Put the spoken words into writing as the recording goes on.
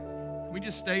Can we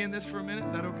just stay in this for a minute?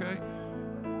 Is that okay?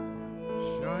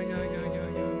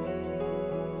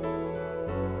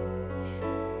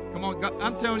 Come on, God,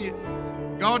 I'm telling you,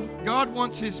 God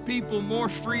wants His people more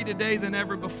free today than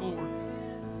ever before.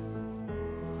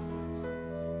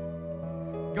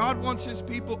 God wants His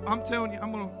people. I'm telling you,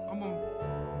 I'm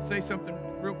gonna say something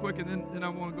real quick, and then I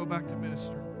want to go back to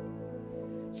minister.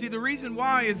 See, the reason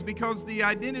why is because the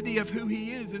identity of who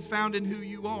He is found in who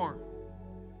you are.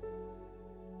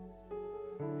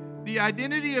 The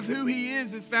identity of who He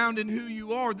is found in who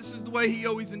you are. This is the way He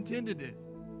always intended it.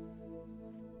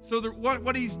 So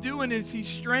what He's doing is He's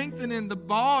strengthening the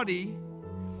body,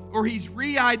 or He's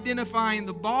re-identifying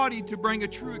the body to bring a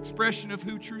true expression of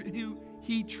who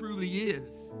He truly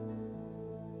is.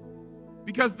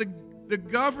 Because the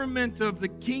government of the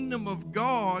kingdom of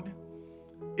God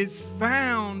is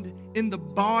found in the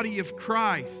body of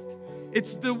Christ.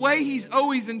 It's the way He's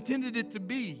always intended it to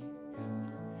be.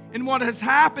 And what has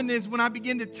happened is when I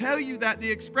begin to tell you that the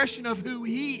expression of who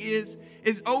He is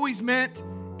always meant,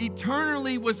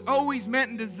 eternally was always meant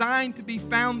and designed to be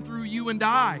found through you and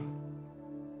I.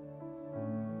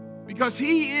 Because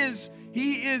He is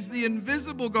the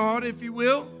invisible God, if you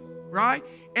will, right?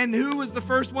 And who was the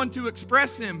first one to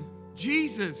express Him?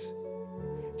 Jesus.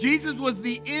 Jesus was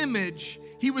the image.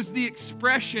 He was the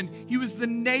expression. He was the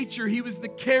nature. He was the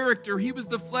character. He was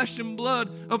the flesh and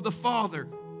blood of the Father.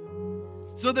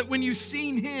 So that when you've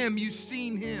seen Him, you've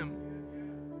seen Him.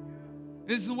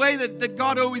 It's the way that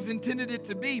God always intended it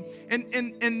to be.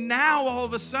 And now, all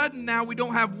of a sudden, now we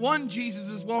don't have one Jesus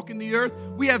is walking the earth.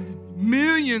 We have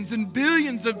millions and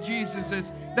billions of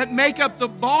Jesuses that make up the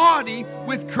body,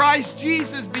 with Christ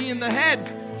Jesus being the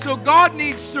head. So God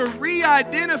needs to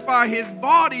re-identify His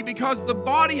body, because the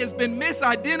body has been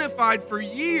misidentified for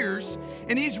years.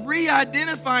 And He's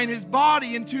re-identifying His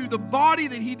body into the body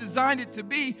that He designed it to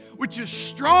be, which is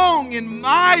strong and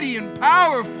mighty and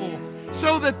powerful.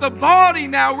 So that the body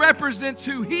now represents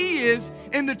who He is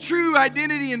and the true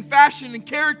identity and fashion and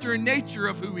character and nature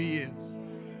of who He is.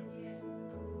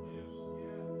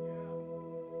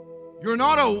 You're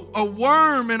not a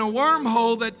worm in a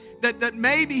wormhole that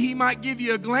maybe He might give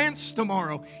you a glance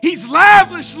tomorrow. He's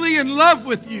lavishly in love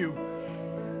with you.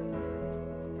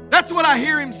 That's what I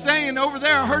hear Him saying over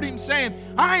there. I heard Him saying,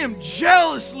 I am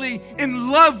jealously in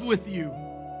love with you.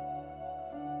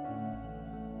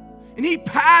 And He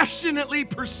passionately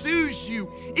pursues you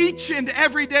each and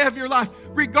every day of your life.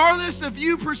 Regardless if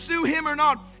you pursue Him or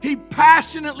not, He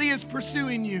passionately is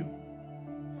pursuing you.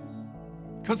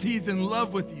 Because He's in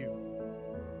love with you.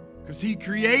 Because He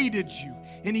created you.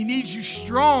 And He needs you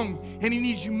strong. And He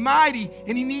needs you mighty.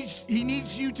 And He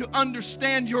needs you to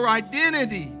understand your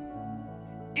identity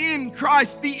in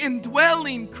Christ. The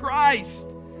indwelling Christ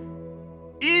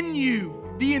in you.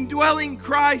 The indwelling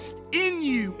Christ in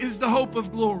you is the hope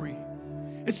of glory.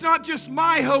 It's not just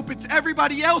my hope, it's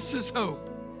everybody else's hope.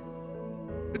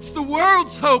 It's the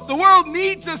world's hope. The world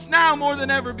needs us now more than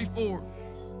ever before.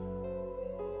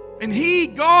 And He,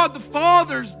 God the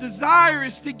Father's desire,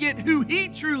 is to get who He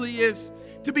truly is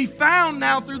to be found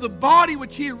now through the body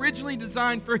which He originally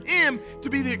designed for Him to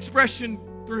be the expression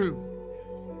through.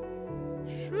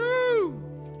 Shoo.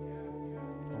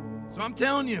 So I'm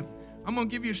telling you, I'm going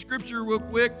to give you a scripture real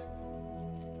quick.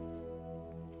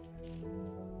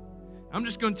 I'm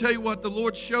just going to tell you what the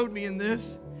Lord showed me in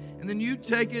this. And then you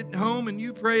take it home and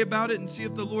you pray about it and see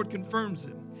if the Lord confirms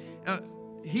it.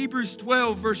 Hebrews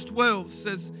 12 verse 12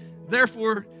 says,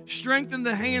 therefore strengthen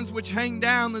the hands which hang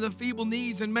down and the feeble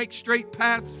knees, and make straight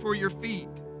paths for your feet,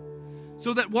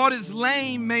 so that what is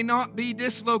lame may not be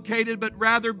dislocated, but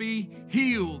rather be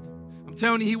healed. I'm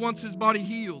telling you, He wants His body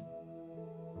healed.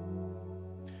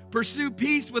 Pursue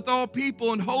peace with all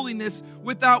people and holiness,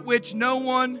 without which no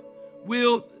one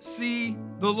will see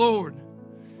the Lord.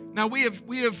 Now we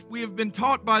have been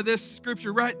taught by this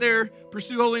scripture right there,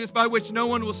 pursue holiness by which no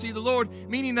one will see the Lord,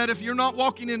 meaning that if you're not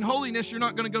walking in holiness, you're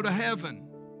not going to go to heaven.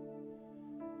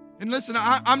 And listen,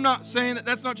 I'm not saying that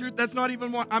that's not true. That's not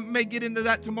even what, I may get into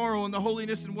that tomorrow and the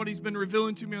holiness and what He's been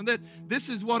revealing to me on that. This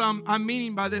is what I'm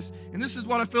meaning by this. And this is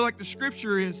what I feel like the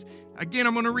scripture is. Again,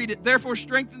 I'm going to read it. Therefore,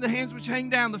 strengthen the hands which hang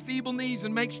down, the feeble knees,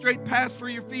 and make straight paths for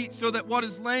your feet, so that what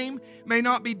is lame may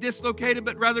not be dislocated,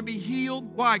 but rather be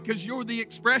healed. Why? Because you're the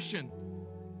expression.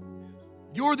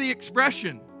 You're the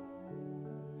expression.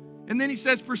 And then He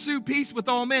says, pursue peace with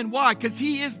all men. Why? Because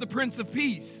He is the Prince of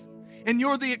Peace. And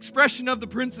you're the expression of the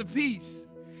Prince of Peace.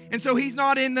 And so He's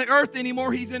not in the earth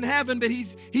anymore. He's in heaven, but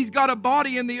He's got a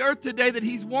body in the earth today that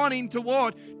He's wanting to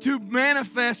what? To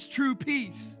manifest true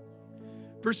peace.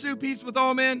 Pursue peace with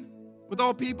all men, with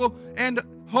all people, and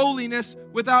holiness,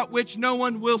 without which no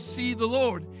one will see the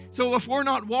Lord. So if we're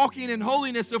not walking in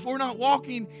holiness, if we're not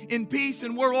walking in peace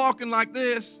and we're walking like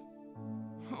this,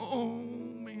 oh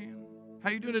man, how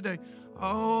you doing today?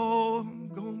 Oh, I'm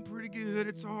going pretty good.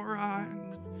 It's all right.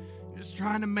 I'm just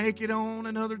trying to make it on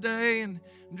another day, and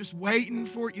I'm just waiting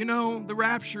for, the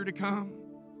rapture to come.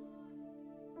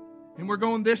 And we're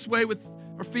going this way with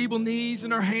our feeble knees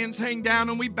and our hands hang down,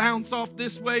 and we bounce off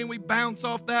this way and we bounce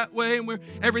off that way, and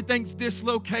everything's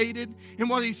dislocated. And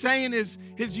what he's saying is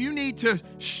you need to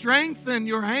strengthen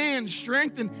your hands,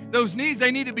 strengthen those knees.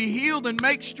 They need to be healed and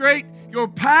make straight your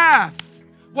paths.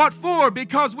 What for?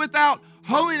 Because without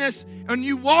holiness, and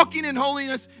you walking in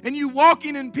holiness and you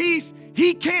walking in peace,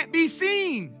 He can't be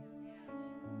seen.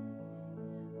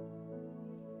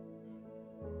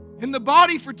 And the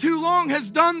body for too long has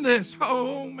done this.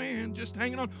 Oh man, just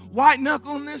hanging on, white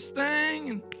knuckling this thing.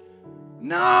 And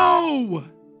no!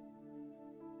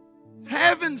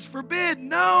 Heavens forbid,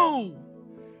 no!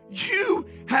 You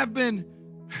have been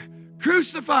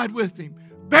crucified with Him,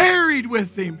 buried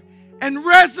with Him, and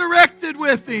resurrected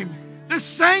with Him. The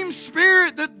same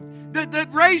Spirit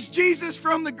that raised Jesus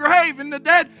from the grave and the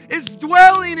dead is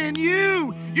dwelling in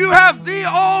you. You have the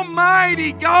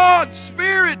Almighty God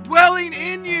Spirit dwelling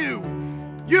in you.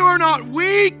 You are not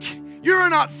weak. You are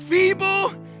not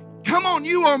feeble. Come on,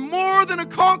 you are more than a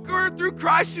conqueror through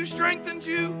Christ who strengthens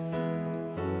you.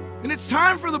 And it's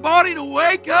time for the body to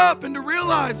wake up and to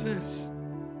realize this.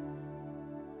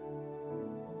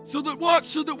 So that what?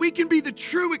 So that we can be the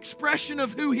true expression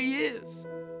of who He is.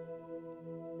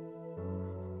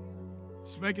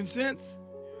 It's making sense?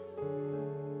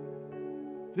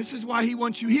 This is why He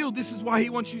wants you healed. This is why He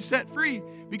wants you set free.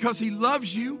 Because He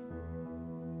loves you,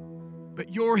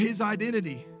 but you're His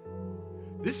identity.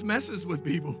 This messes with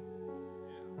people.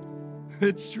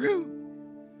 It's true.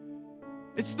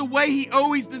 It's the way He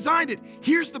always designed it.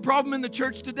 Here's the problem in the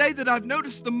church today that I've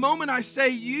noticed. The moment I say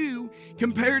you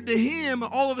compared to Him,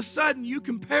 all of a sudden you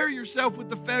compare yourself with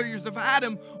the failures of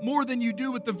Adam more than you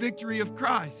do with the victory of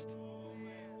Christ.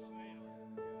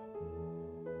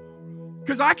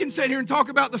 Because I can sit here and talk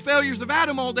about the failures of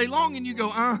Adam all day long, and you go,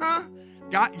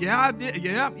 God, yeah, I did,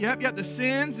 yeah, the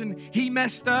sins, and he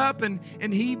messed up, and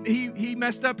he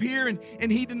messed up here,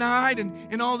 and he denied,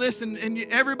 and all this, and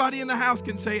everybody in the house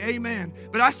can say amen.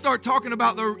 But I start talking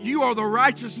about you are the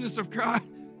righteousness of Christ.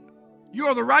 You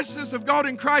are the righteousness of God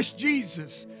in Christ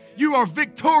Jesus. You are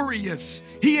victorious.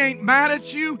 He ain't mad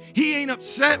at you. He ain't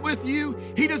upset with you.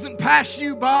 He doesn't pass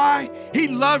you by. He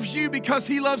loves you because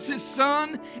He loves His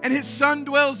Son, and His Son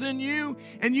dwells in you,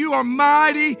 and you are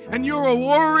mighty, and you're a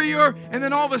warrior. And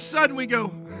then all of a sudden we go,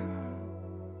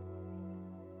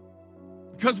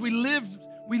 because we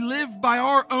live by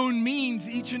our own means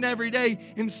each and every day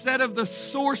instead of the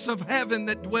source of heaven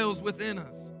that dwells within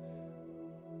us.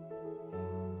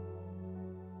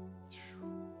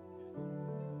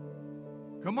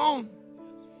 Come on.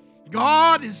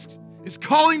 God is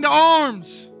calling to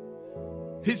arms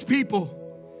His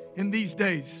people in these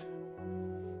days.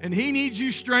 And He needs you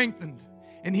strengthened.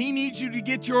 And He needs you to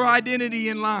get your identity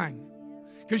in line.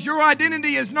 Because your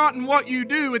identity is not in what you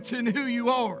do, it's in who you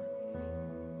are.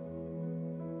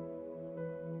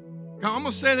 I'm going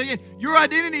to say that again. Your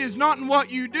identity is not in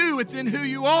what you do, it's in who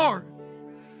you are.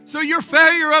 So your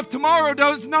failure of tomorrow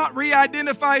does not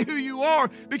re-identify who you are,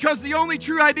 because the only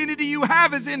true identity you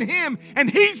have is in Him, and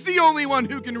He's the only one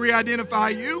who can re-identify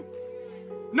you.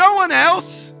 No one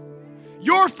else.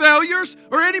 Your failures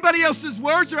or anybody else's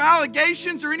words or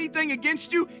allegations or anything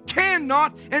against you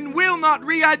cannot and will not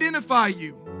re-identify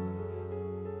you.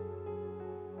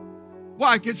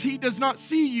 Why? Because He does not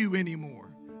see you anymore.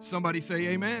 Somebody say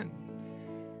amen.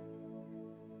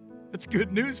 That's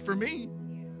good news for me.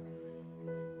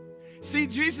 See,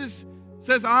 Jesus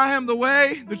says, I am the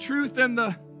way, the truth, and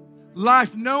the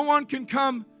life. No one can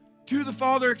come to the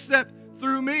Father except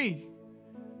through me.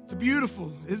 It's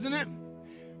beautiful, isn't it?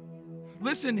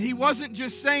 Listen, He wasn't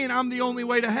just saying, I'm the only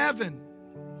way to heaven.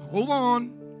 Hold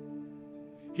on.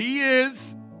 He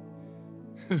is.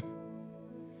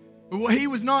 Well, He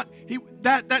was not,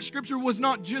 that scripture was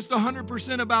not just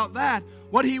 100% about that.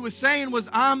 What He was saying was,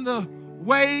 I'm the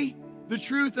way, the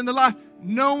truth, and the life.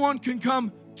 No one can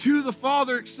come to the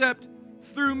Father except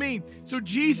through me. So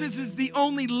Jesus is the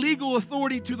only legal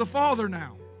authority to the Father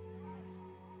now.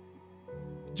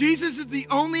 Jesus is the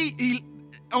only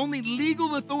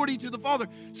legal authority to the Father.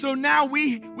 So now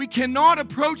we cannot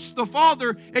approach the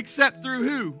Father except through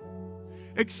who?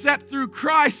 Except through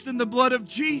Christ and the blood of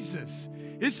Jesus.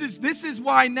 This is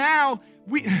why now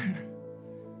we...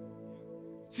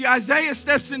 See, Isaiah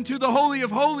steps into the Holy of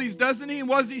Holies, doesn't he? And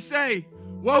what does he say?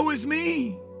 Woe is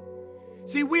me.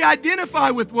 See, we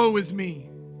identify with woe is me.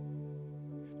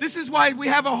 This is why we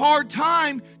have a hard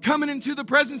time coming into the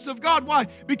presence of God. Why?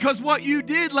 Because what you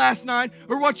did last night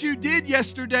or what you did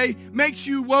yesterday makes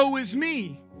you woe is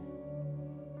me.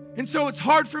 And so it's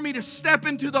hard for me to step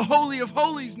into the Holy of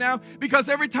Holies now, because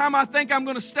every time I think I'm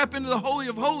going to step into the Holy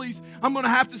of Holies, I'm going to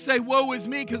have to say, woe is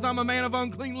me, because I'm a man of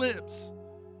unclean lips.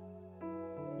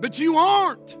 But you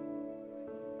aren't.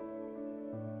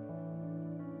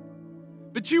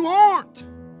 But you aren't.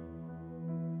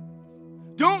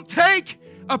 Don't take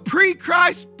a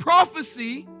pre-Christ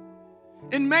prophecy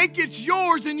and make it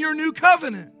yours in your new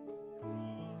covenant.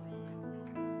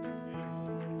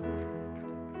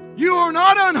 You are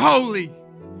not unholy.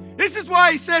 This is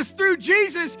why he says through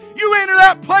Jesus, you enter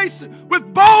that place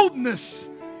with boldness.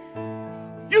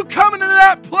 You come into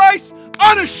that place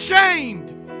unashamed.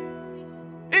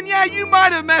 And yeah, you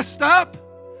might have messed up,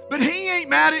 but he ain't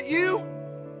mad at you.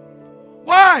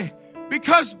 Why?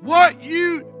 Because what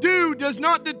you do does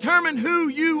not determine who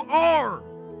you are.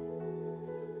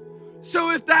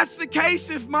 So if that's the case,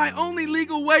 if my only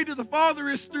legal way to the Father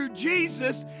is through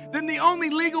Jesus, then the only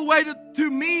legal way to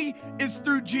me is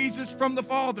through Jesus from the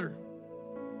Father.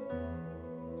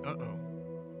 Uh-oh.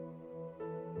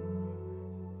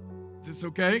 Is this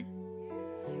okay?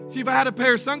 See, if I had a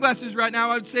pair of sunglasses right now,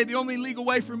 I would say the only legal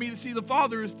way for me to see the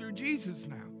Father is through Jesus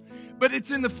now. But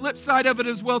it's in the flip side of it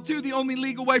as well, too. The only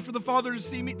legal way for the Father to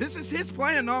see me, this is his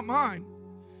plan, not mine.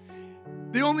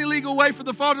 The only legal way for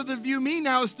the Father to view me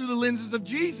now is through the lenses of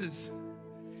Jesus.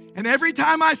 And every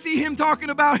time I see him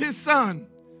talking about his Son,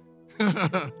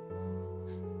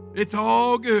 it's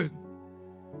all good.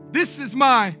 This is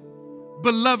my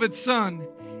beloved Son,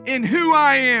 in who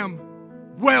I am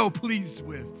well pleased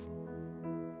with.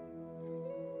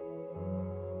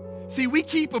 See, we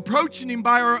keep approaching him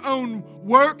by our own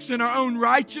works and our own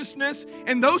righteousness,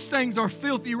 and those things are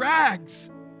filthy rags.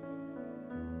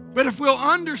 But if we'll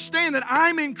understand that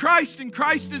I'm in Christ and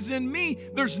Christ is in me,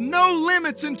 there's no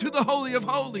limits into the Holy of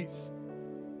Holies.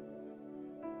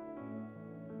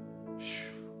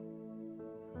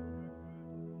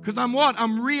 Because I'm what?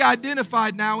 I'm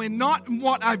re-identified now in not in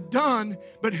what I've done,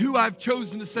 but who I've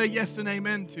chosen to say yes and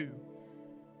amen to.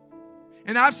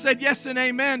 And I've said yes and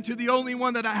amen to the only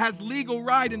one that has legal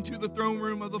right into the throne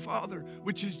room of the Father,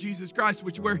 which is Jesus Christ,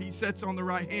 which where he sits on the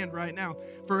right hand right now,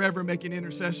 forever making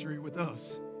intercessory with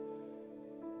us.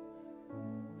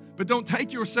 But don't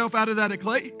take yourself out of that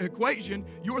equation.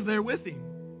 You're there with him.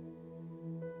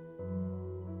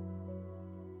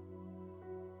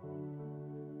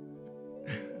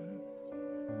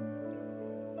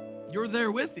 You're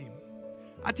there with him.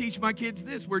 I teach my kids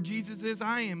this: where Jesus is,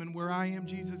 I am, and where I am,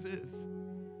 Jesus is.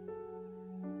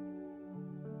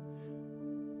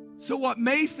 So what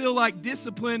may feel like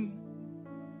discipline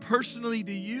personally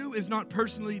to you is not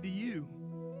personally to you.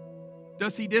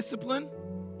 Does he discipline?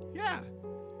 Yeah.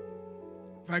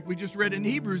 In fact, we just read in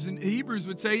Hebrews, and Hebrews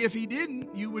would say if he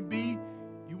didn't, you wouldn't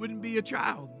be a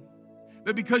child.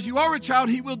 But because you are a child,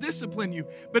 he will discipline you.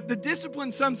 But the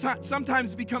discipline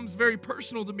sometimes becomes very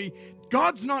personal to me.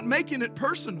 God's not making it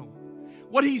personal.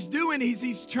 What he's doing is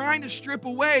he's trying to strip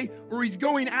away, or he's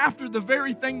going after the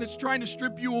very thing that's trying to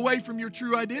strip you away from your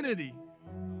true identity.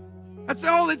 That's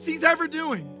all that he's ever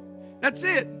doing. That's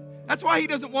it. That's why he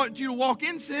doesn't want you to walk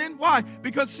in sin. Why?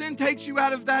 Because sin takes you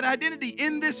out of that identity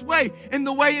in this way, in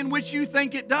the way in which you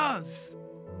think it does.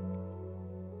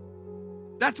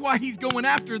 That's why he's going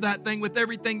after that thing with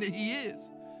everything that he is.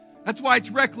 That's why it's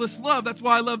reckless love. That's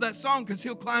why I love that song, because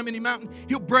he'll climb any mountain,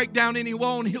 he'll break down any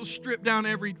wall, and he'll strip down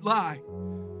every lie.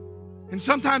 And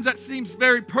sometimes that seems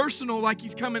very personal, like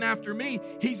he's coming after me.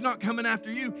 He's not coming after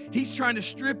you. He's trying to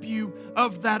strip you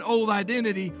of that old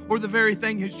identity, or the very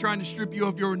thing he's trying to strip you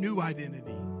of your new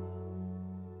identity.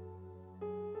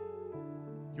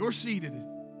 You're seated.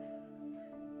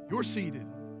 You're seated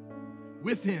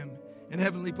with him in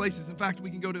heavenly places. In fact, we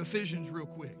can go to Ephesians real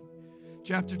quick.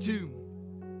 Chapter 2.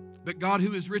 But God,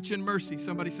 who is rich in mercy,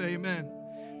 somebody say amen,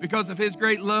 because of his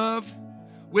great love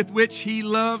with which he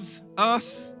loves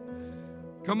us.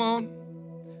 Come on.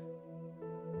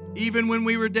 Even when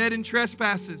we were dead in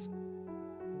trespasses.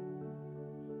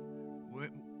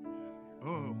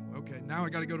 Oh, okay. Now I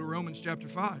got to go to Romans chapter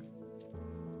 5.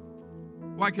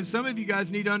 Why? Because some of you guys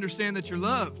need to understand that you're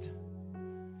loved.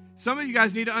 Some of you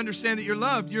guys need to understand that you're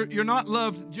loved. You're not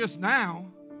loved just now.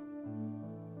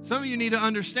 Some of you need to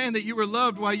understand that you were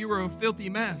loved while you were a filthy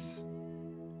mess.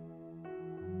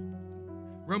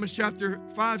 Romans chapter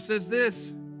 5 says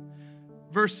this,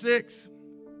 verse 6.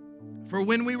 For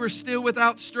when we were still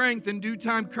without strength, in due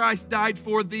time Christ died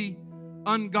for the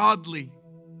ungodly.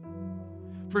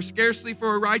 For scarcely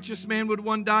for a righteous man would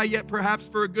one die, yet perhaps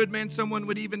for a good man someone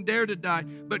would even dare to die.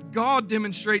 But God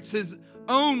demonstrates his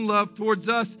own love towards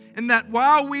us, and that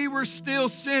while we were still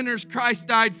sinners, Christ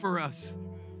died for us.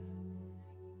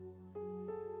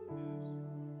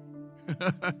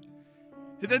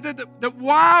 That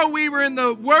while we were in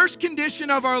the worst condition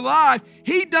of our life,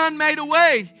 He done made a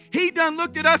way. He done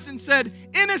looked at us and said,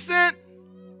 innocent.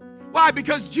 Why?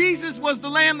 Because Jesus was the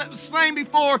Lamb that was slain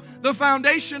before the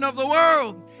foundation of the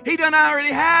world. He done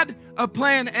already had a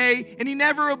plan A, and He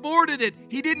never aborted it.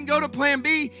 He didn't go to plan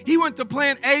B. He went to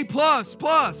plan A++,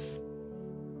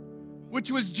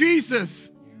 which was Jesus.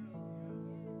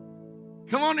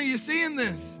 Come on, are you seeing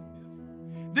this?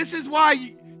 This is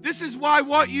why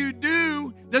what you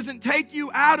do doesn't take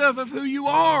you out of who you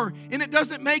are. And it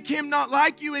doesn't make Him not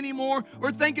like you anymore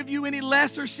or think of you any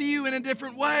less or see you in a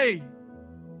different way.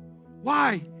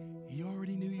 Why? He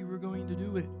already knew you were going to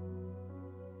do it.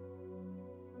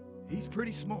 He's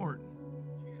pretty smart.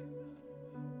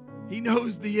 He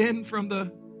knows the end from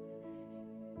the...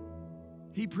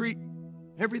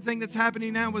 Everything that's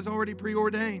happening now was already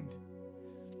preordained.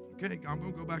 Okay, I'm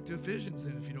going to go back to Ephesians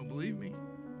then if you don't believe me.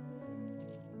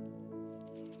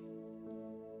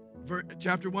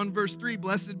 Chapter 1, verse 3,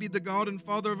 blessed be the God and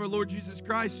Father of our Lord Jesus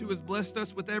Christ, who has blessed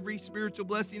us with every spiritual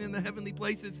blessing in the heavenly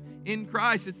places in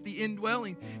Christ. It's the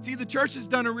indwelling. See, the church has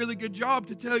done a really good job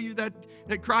to tell you that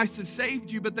Christ has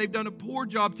saved you, but they've done a poor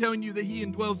job telling you that He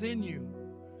indwells in you.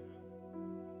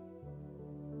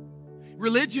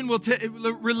 Religion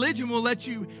will let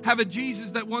you have a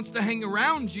Jesus that wants to hang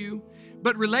around you,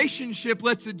 but relationship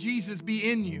lets a Jesus be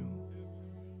in you.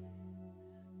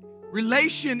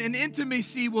 Relation and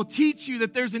intimacy will teach you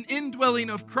that there's an indwelling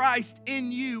of Christ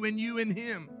in you and you in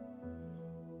Him.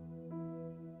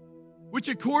 Which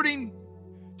according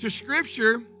to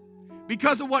Scripture,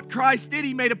 because of what Christ did,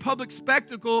 He made a public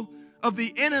spectacle of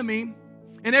the enemy,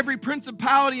 and every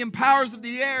principality and powers of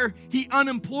the air, He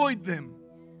unemployed them.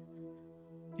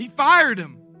 He fired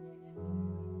them.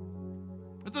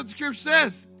 That's what the Scripture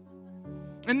says.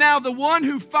 And now the one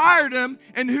who fired them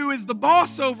and who is the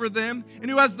boss over them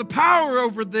and who has the power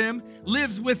over them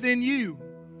lives within you.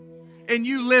 And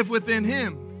you live within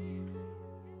Him.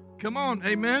 Come on,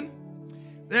 amen?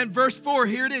 Then verse 4,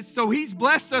 here it is. So He's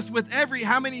blessed us with every,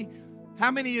 how many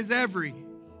is every?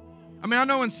 I mean, I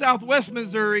know in Southwest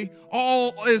Missouri,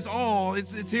 all is all.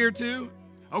 It's here too.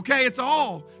 Okay, it's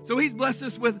all. So He's blessed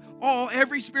us with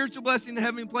every spiritual blessing in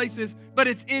heavenly places, but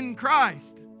it's in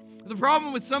Christ. The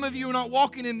problem with some of you not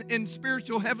walking in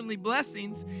spiritual heavenly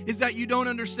blessings is that you don't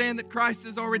understand that Christ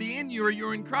is already in you or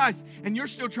you're in Christ, and you're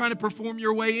still trying to perform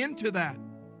your way into that.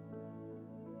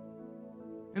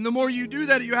 And the more you do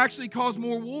that, you actually cause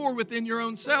more war within your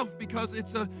own self because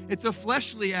it's a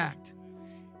fleshly act.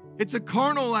 It's a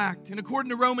carnal act. And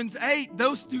according to Romans 8,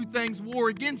 those two things war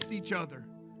against each other.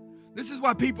 This is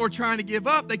why people are trying to give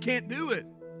up. They can't do it.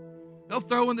 They'll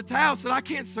throw in the towel and say, I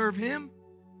can't serve Him.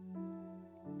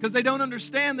 Because they don't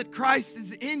understand that Christ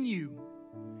is in you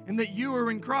and that you are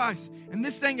in Christ. And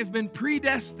this thing has been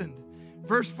predestined.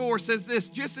 Verse 4 says this,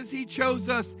 just as He chose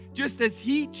us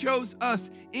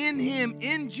in Him,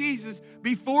 in Jesus,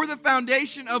 before the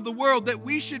foundation of the world, that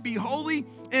we should be holy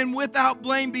and without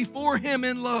blame before Him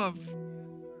in love.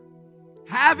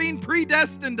 Having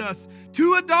predestined us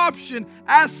to adoption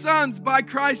as sons by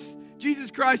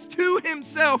Jesus Christ to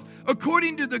Himself,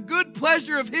 according to the good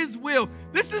pleasure of His will.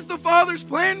 This is the Father's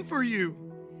plan for you.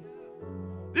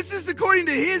 This is according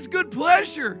to His good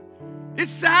pleasure. It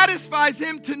satisfies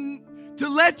Him to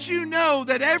let you know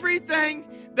that everything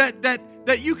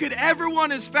that you could ever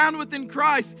want is found within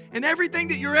Christ, and everything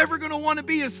that you're ever going to want to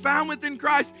be is found within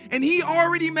Christ. And He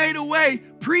already made a way,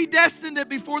 predestined it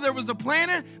before there was a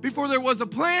planet, before there was a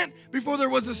plant, before there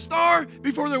was a star,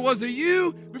 before there was a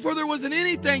you, before there wasn't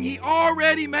anything. He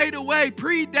already made a way,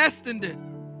 predestined it.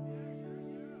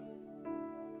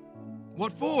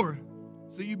 What for?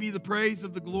 So you be the praise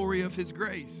of the glory of His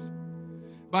grace,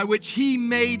 by which He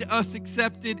made us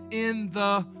accepted in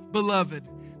the Beloved.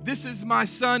 This is my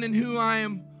Son in whom I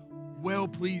am well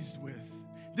pleased with.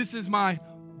 This is my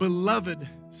beloved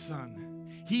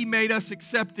Son. He made us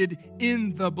accepted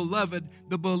in the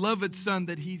beloved Son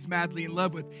that He's madly in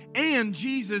love with. And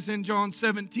Jesus in John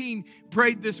 17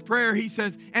 prayed this prayer. He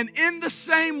says, and in the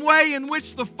same way in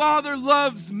which the Father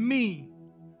loves me,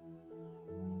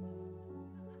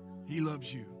 He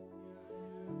loves you.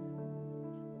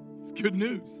 It's good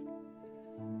news.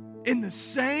 In the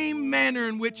same manner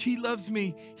in which He loves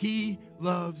me, He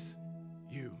loves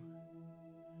you.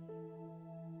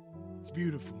 It's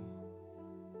beautiful.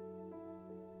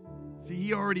 See,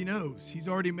 He already knows. He's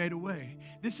already made a way.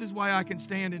 This is why I can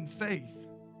stand in faith.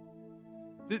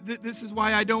 This is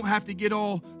why I don't have to get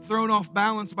all thrown off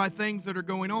balance by things that are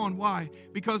going on. Why?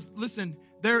 Because, listen,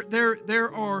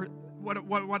 There are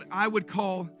what I would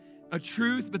call a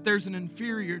truth, but there's an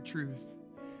inferior truth.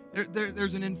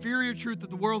 There's an inferior truth that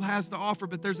the world has to offer,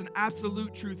 but there's an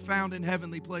absolute truth found in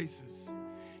heavenly places.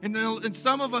 And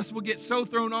some of us will get so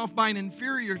thrown off by an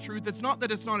inferior truth. It's not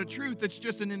that it's not a truth, it's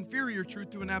just an inferior truth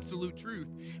to an absolute truth.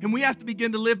 And we have to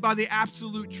begin to live by the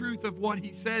absolute truth of what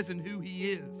He says and who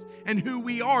He is, and who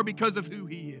we are because of who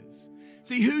He is.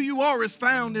 See, who you are is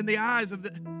found in the eyes of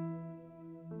the...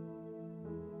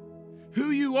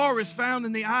 Who you are is found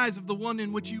in the eyes of the one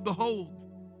in which you behold.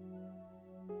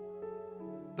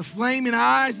 The flaming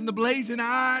eyes and the blazing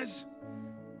eyes,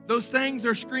 those things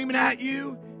are screaming at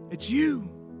you. It's you.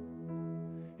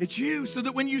 It's you. So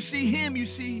that when you see Him, you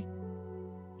see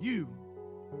you.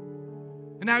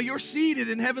 And now you're seated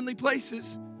in heavenly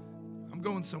places. I'm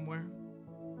going somewhere.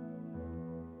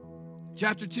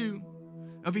 Chapter 2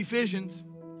 of Ephesians.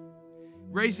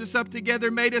 Raised us up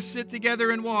together, made us sit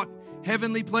together in what?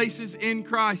 Heavenly places in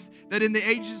Christ, that in the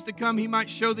ages to come He might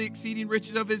show the exceeding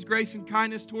riches of His grace and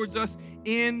kindness towards us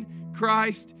in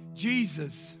Christ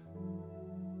Jesus.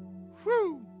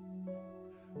 Whew.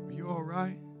 Are you all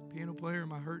right? Piano player,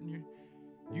 am I hurting you?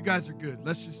 You guys are good.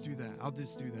 Let's just do that. I'll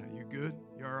just do that. You good?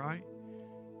 You all right?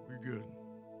 We're good.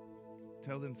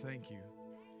 Tell them thank you.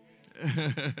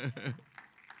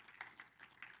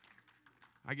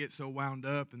 I get so wound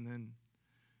up and then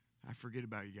I forget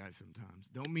about you guys sometimes.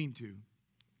 Don't mean to.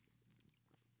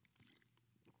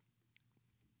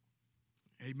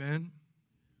 Amen.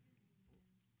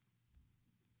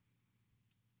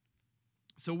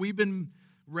 So we've been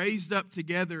raised up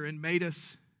together and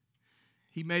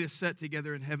He made us set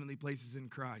together in heavenly places in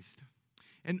Christ.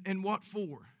 And what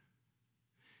for?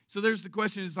 So there's the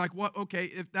question is like, what? Okay,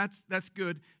 if that's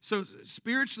good. So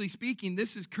spiritually speaking,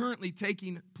 this is currently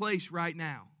taking place right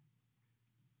now.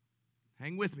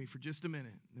 Hang with me for just a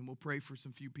minute, and then we'll pray for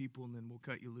some few people, and then we'll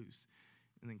cut you loose,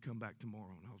 and then come back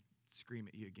tomorrow, and I'll scream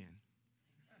at you again.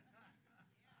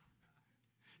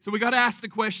 So we got to ask the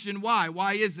question, why?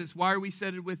 Why is this? Why are we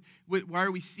why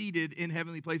are we seated in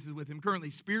heavenly places with Him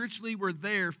currently? Spiritually, we're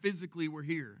there. Physically, we're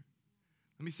here.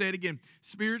 Let me say it again.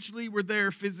 Spiritually, we're there.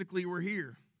 Physically, we're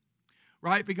here.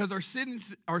 Right? Because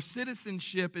our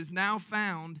citizenship is now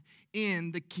found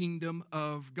in the kingdom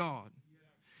of God.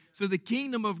 So the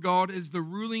kingdom of God is the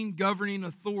ruling, governing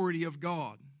authority of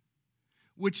God,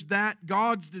 which that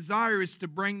God's desire is to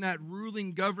bring that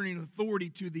ruling, governing authority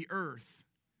to the earth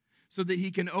so that He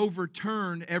can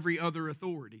overturn every other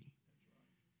authority.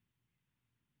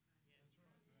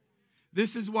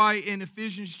 This is why in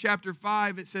Ephesians chapter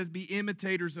 5 it says, be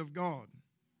imitators of God.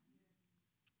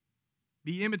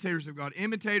 Be imitators of God.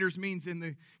 Imitators means in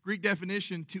the Greek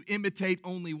definition to imitate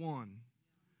only one.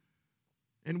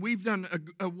 And we've done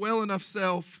a well enough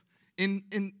self in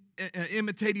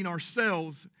imitating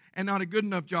ourselves and not a good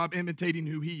enough job imitating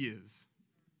who He is.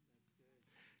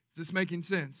 Is this making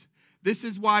sense? This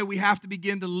is why we have to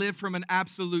begin to live from an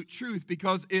absolute truth,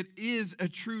 because it is a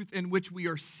truth in which we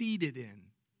are seated in.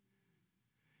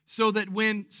 So that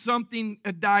when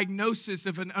a diagnosis,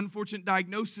 if an unfortunate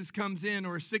diagnosis comes in,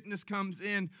 or a sickness comes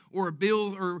in, or a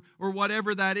bill, or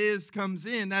whatever that is comes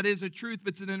in, that is a truth,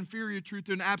 but it's an inferior truth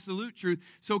to an absolute truth.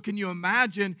 So can you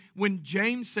imagine when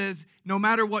James says, no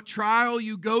matter what trial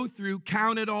you go through,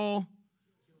 count it all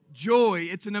joy.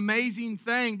 It's an amazing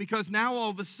thing, because now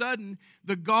all of a sudden,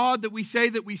 the God that we say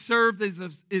that we serve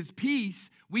is peace.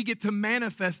 We get to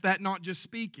manifest that, not just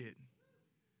speak it.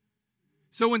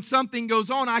 So when something goes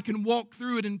on, I can walk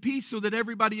through it in peace so that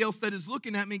everybody else that is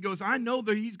looking at me goes, I know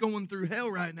that he's going through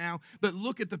hell right now, but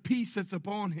look at the peace that's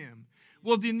upon him.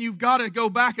 Well, then you've got to go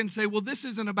back and say, well, this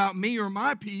isn't about me or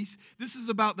my peace. This is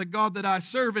about the God that I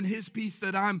serve and His peace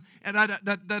that I'm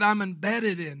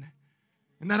embedded in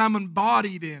and that I'm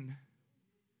embodied in.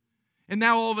 And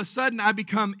now all of a sudden I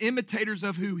become imitators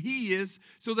of who He is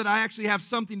so that I actually have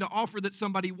something to offer that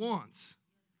somebody wants.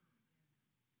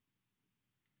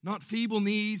 Not feeble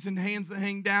knees and hands that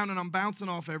hang down and I'm bouncing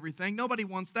off everything. Nobody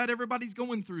wants that. Everybody's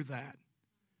going through that.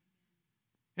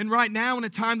 And right now, in a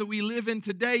time that we live in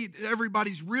today,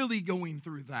 everybody's really going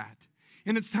through that.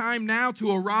 And it's time now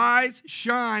to arise,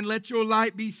 shine, let your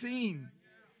light be seen.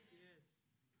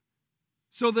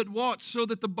 So that what? So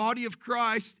that the body of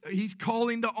Christ, He's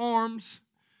calling to arms.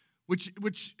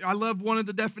 Which I love, one of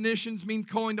the definitions means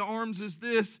calling to arms is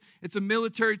this. It's a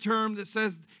military term that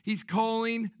says He's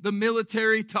calling the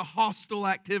military to hostile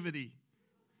activity.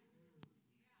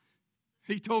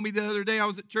 He told me the other day, I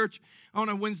was at church on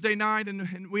a Wednesday night,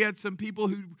 and we had some people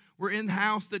who were in the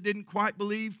house that didn't quite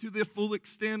believe to the full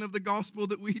extent of the gospel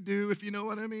that we do, if you know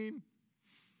what I mean.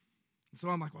 So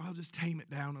I'm like, well, I'll just tame it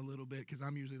down a little bit, because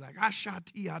I'm usually like,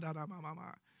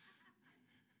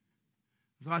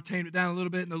 So I tamed it down a little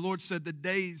bit, and the Lord said, the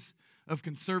days of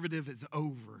conservative is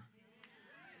over.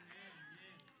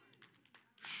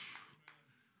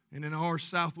 And in our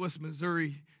Southwest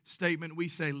Missouri statement, we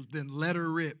say, then let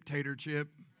her rip, tater chip.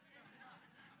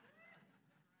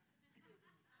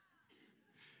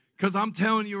 Because I'm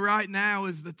telling you right now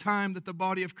is the time that the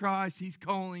body of Christ, He's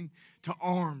calling to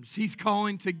arms. He's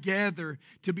calling together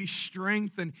to be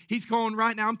strengthened. He's calling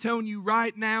right now. I'm telling you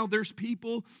right now, there's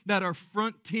people that are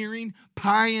frontiering,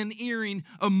 pioneering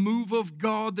a move of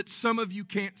God that some of you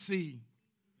can't see.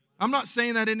 I'm not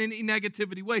saying that in any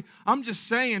negativity way. I'm just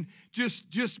saying,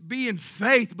 just be in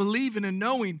faith, believing and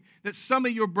knowing that some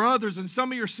of your brothers and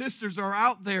some of your sisters are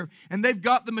out there and they've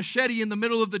got the machete in the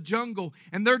middle of the jungle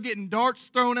and they're getting darts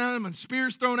thrown at them and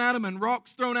spears thrown at them and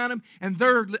rocks thrown at them, and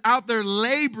they're out there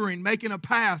laboring, making a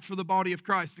path for the body of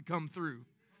Christ to come through.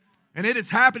 And it is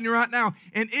happening right now.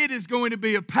 And it is going to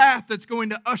be a path that's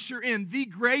going to usher in the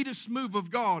greatest move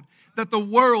of God that the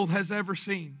world has ever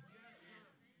seen.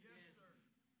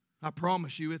 I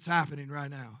promise you it's happening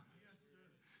right now.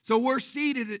 So we're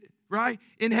seated, right,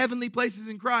 in heavenly places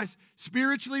in Christ.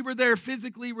 Spiritually, we're there.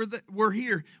 Physically, we're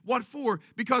here. What for?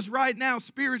 Because right now,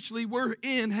 spiritually, we're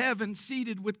in heaven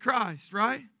seated with Christ,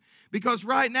 right? Because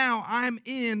right now, I'm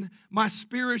in my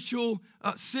spiritual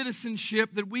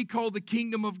citizenship that we call the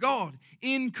kingdom of God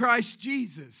in Christ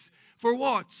Jesus. For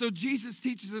what? So Jesus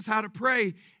teaches us how to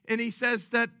pray. And He says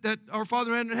that our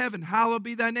Father in heaven, hallowed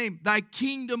be Thy name. Thy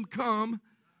kingdom come.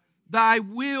 Thy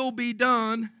will be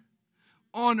done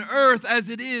on earth as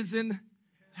it is in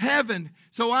heaven.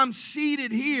 So I'm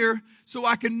seated here so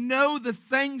I can know the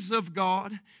things of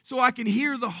God, so I can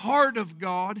hear the heart of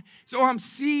God. So I'm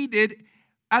seated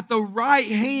at the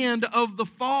right hand of the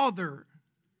Father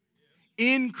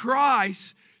in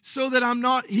Christ, so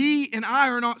that He and I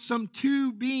are not some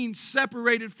two beings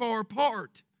separated far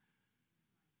apart,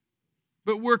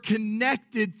 but we're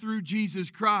connected through Jesus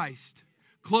Christ.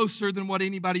 Closer than what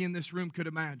anybody in this room could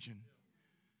imagine.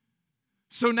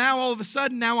 So now all of a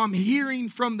sudden, now I'm hearing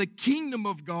from the kingdom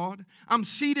of God. I'm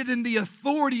seated in the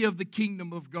authority of the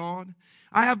kingdom of God.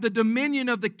 I have the dominion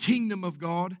of the kingdom of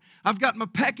God. I've got my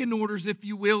pecking orders, if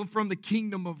you will, from the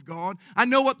kingdom of God. I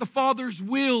know what the Father's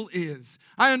will is.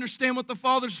 I understand what the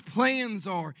Father's plans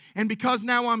are. And because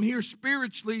now I'm here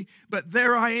spiritually, but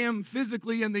there I am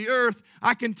physically in the earth,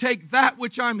 I can take that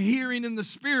which I'm hearing in the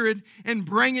Spirit and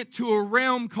bring it to a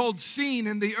realm called seen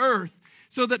in the earth.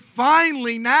 So that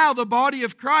finally now the body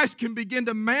of Christ can begin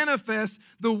to manifest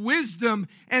the wisdom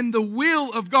and the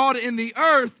will of God in the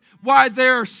earth, while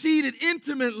they're seated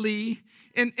intimately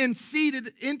and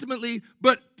seated intimately,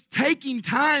 but taking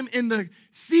time in the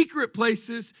secret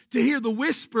places to hear the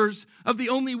whispers of the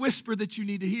only whisper that you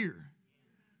need to hear.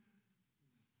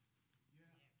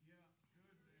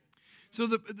 So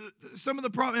some of the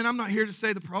problem, and I'm not here to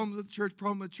say the problem of the church,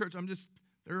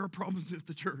 there are problems with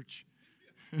the church.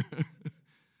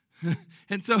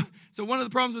 And so one of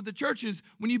the problems with the church is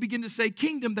when you begin to say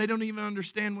kingdom, they don't even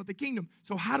understand what the kingdom.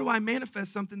 So how do I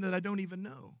manifest something that I don't even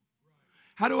know?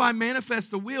 How do I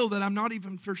manifest a will that I'm not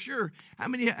even for sure? How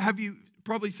many have you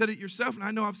probably said it yourself? And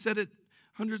I know I've said it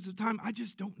hundreds of times. I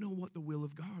just don't know what the will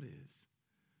of God is.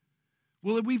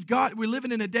 Well, we're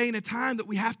living in a day and a time that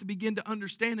we have to begin to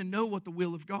understand and know what the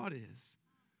will of God is.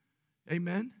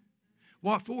 Amen?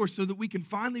 What for? So that we can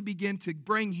finally begin to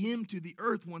bring Him to the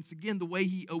earth once again the way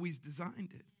He always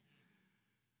designed it.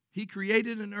 He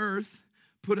created an earth,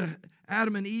 put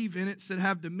Adam and Eve in it, said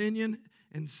have dominion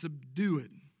and subdue it.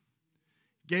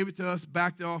 Gave it to us,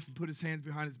 backed it off, and put His hands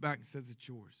behind His back and says it's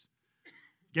yours.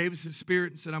 Gave us His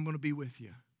Spirit and said, I'm going to be with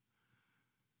you.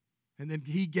 And then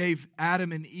He gave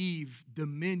Adam and Eve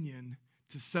dominion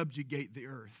to subjugate the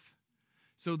earth.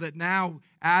 So that now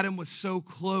Adam was so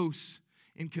close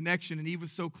in connection, and Eve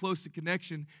was so close to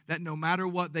connection that no matter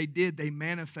what they did, they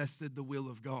manifested the will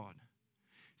of God.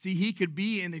 See, He could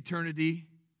be in eternity.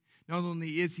 Not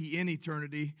only is He in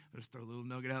eternity, I'll just throw a little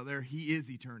nugget out there, He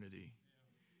is eternity.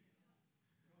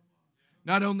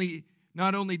 Not only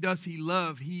does He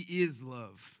love, He is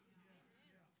love.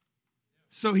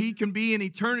 So He can be in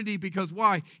eternity because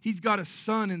why? He's got a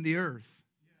son in the earth.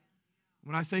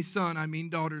 When I say son, I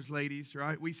mean daughters, ladies,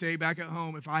 right? We say back at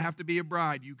home, if I have to be a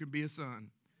bride, you can be a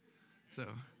son. So,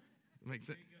 makes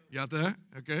sense. You got that?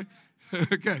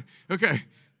 Okay. Okay.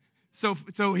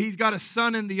 So He's got a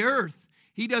son in the earth.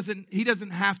 He doesn't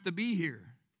have to be here.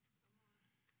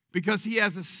 Because He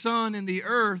has a son in the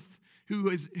earth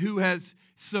who has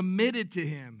submitted to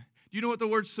Him. Do you know what the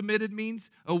word submitted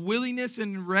means? A willingness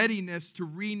and readiness to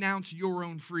renounce your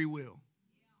own free will.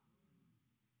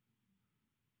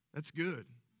 That's good.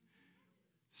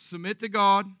 Submit to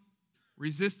God,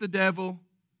 resist the devil,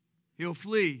 he'll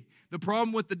flee. The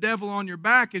problem with the devil on your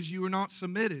back is you are not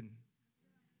submitted.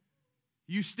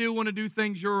 You still want to do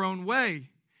things your own way.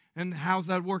 And how's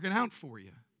that working out for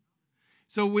you?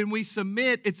 So when we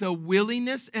submit, it's a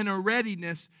willingness and a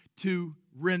readiness to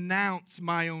renounce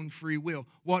my own free will.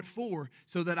 What for?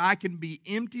 So that I can be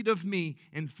emptied of me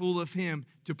and full of Him,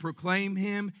 to proclaim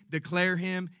Him, declare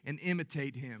Him, and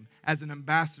imitate Him as an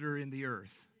ambassador in the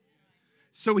earth.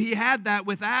 So He had that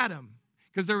with Adam,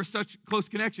 because there was such close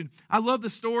connection. I love the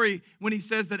story when he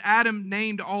says that Adam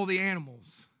named all the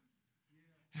animals.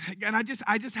 And I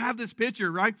just have this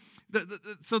picture, right?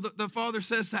 So the father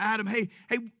says to Adam, hey,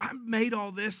 I made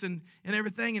all this and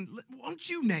everything, and why don't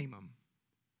you name them?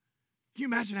 Can you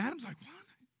imagine Adam's like, what?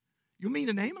 You want me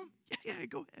to name them? Yeah,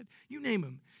 go ahead. You name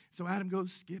them. So Adam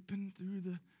goes skipping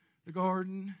through the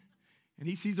garden, and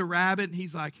he sees a rabbit, and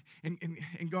he's like, and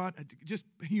God, just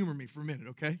humor me for a minute,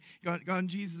 okay? God and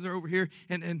Jesus are over here,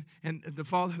 and the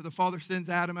father sends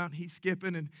Adam out, and he's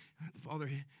skipping, and the father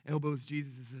elbows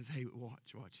Jesus and says, hey,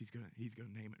 watch, he's gonna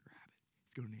name it rabbit.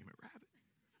 He's gonna name it rabbit.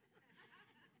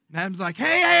 And Adam's like,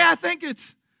 hey, I think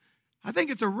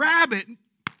it's a rabbit.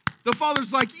 The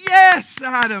father's like, yes,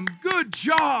 Adam, good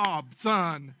job,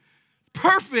 son.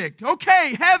 Perfect.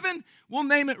 Okay, heaven, we'll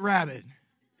name it rabbit.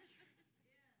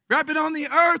 Rabbit on the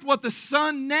earth, what the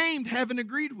Son named, heaven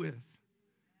agreed with.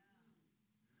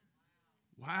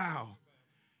 Wow.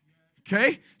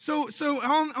 Okay, so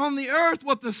on the earth,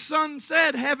 what the Son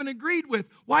said, heaven agreed with.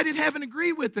 Why did heaven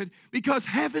agree with it? Because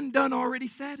heaven done already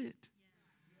said it.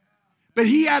 But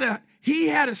he had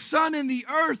a Son in the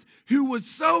earth who was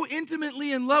so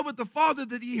intimately in love with the Father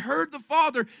that he heard the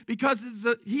Father, because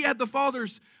he had the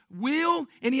Father's will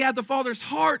and he had the Father's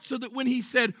heart, so that when he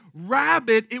said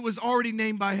rabbit, it was already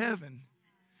named by heaven.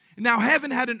 And now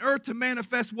heaven had an earth to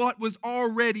manifest what was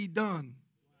already done.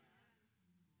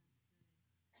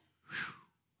 Whew.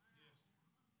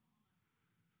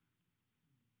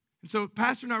 And so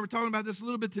Pastor and I were talking about this a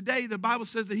little bit today. The Bible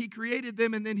says that He created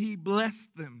them and then He blessed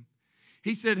them.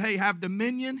 He said, hey, have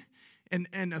dominion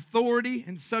and authority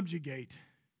and subjugate.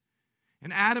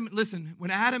 And when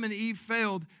Adam and Eve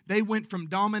failed, they went from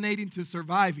dominating to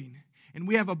surviving. And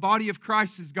we have a body of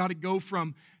Christ that's got to go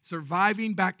from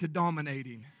surviving back to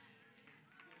dominating.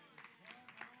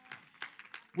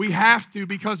 We have to,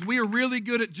 because we are really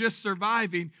good at just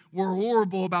surviving. We're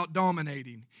horrible about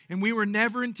dominating. And we were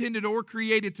never intended or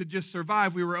created to just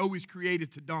survive. We were always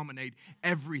created to dominate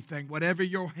everything. Whatever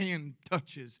your hand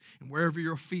touches and wherever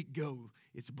your feet go,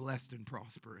 it's blessed and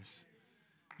prosperous.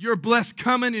 You're blessed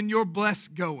coming and you're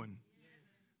blessed going.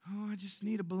 Oh, I just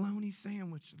need a bologna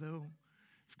sandwich, though.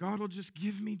 If God will just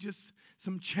give me just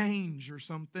some change or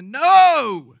something.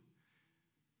 No!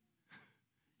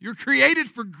 You're created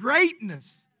for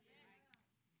greatness.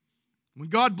 When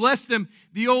God blessed them,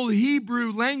 the old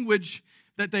Hebrew language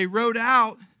that they wrote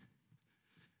out,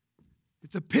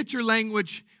 it's a picture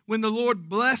language. When the Lord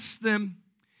blessed them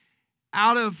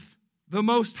out of the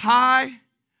most high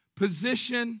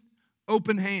position,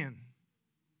 open hand.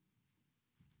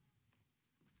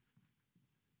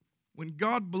 When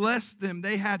God blessed them,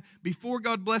 before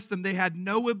God blessed them, they had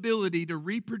no ability to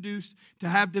reproduce, to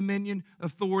have dominion,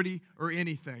 authority, or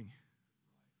anything.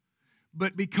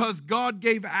 But because God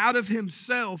gave out of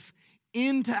Himself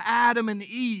into Adam and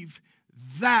Eve,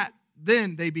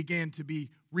 then they began to be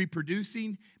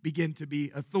reproducing, began to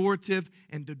be authoritative,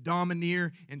 and to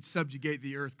domineer and subjugate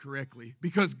the earth correctly.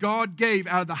 Because God gave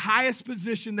out of the highest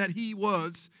position that He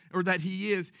was, or that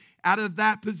He is, out of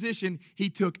that position, He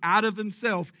took out of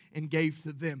Himself and gave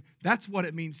to them. That's what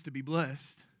it means to be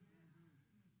blessed.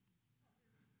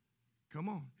 Come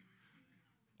on.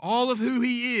 All of who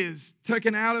He is,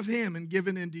 taken out of Him and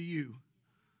given into you.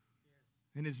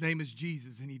 And His name is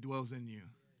Jesus, and He dwells in you.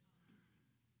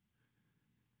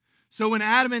 So when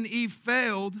Adam and Eve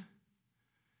failed,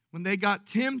 when they got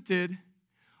tempted,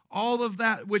 all of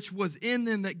that which was in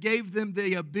them that gave them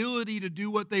the ability to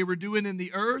do what they were doing in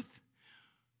the earth,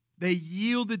 they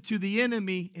yielded to the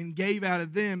enemy and gave out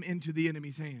of them into the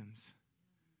enemy's hands.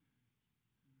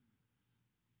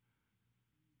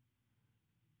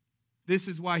 This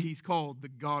is why He's called the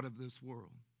God of this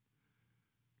world.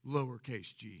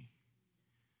 Lowercase g.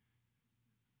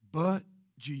 But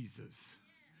Jesus.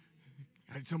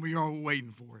 Some of you are all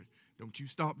waiting for it. Don't you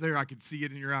stop there. I can see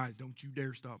it in your eyes. Don't you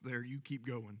dare stop there. You keep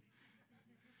going.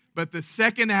 But the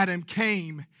second Adam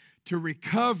came to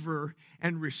recover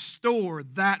and restore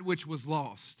that which was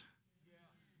lost.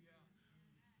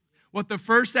 What the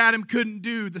first Adam couldn't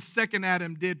do, the second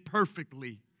Adam did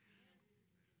perfectly.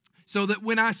 So that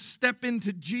when I step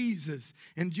into Jesus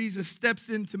and Jesus steps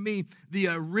into me, the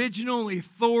original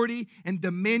authority and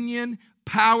dominion,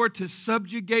 power to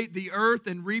subjugate the earth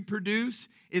and reproduce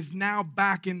is now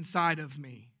back inside of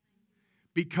me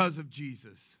because of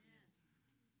Jesus.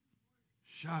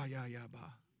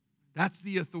 That's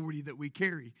the authority that we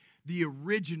carry. The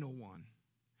original one.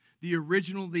 The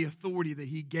authority that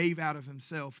He gave out of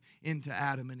Himself into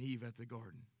Adam and Eve at the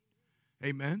garden.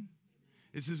 Amen?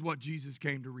 This is what Jesus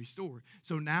came to restore.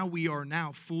 So now we are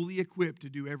now fully equipped to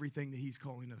do everything that He's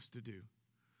calling us to do.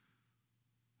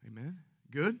 Amen?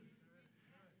 Good?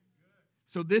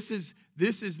 So this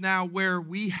is now where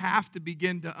we have to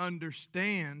begin to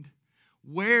understand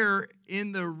where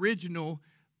in the original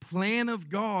plan of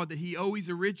God that He always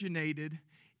originated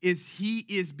is He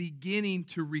is beginning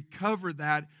to recover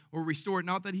that or restore it.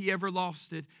 Not that He ever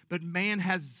lost it, but man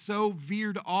has so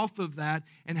veered off of that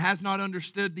and has not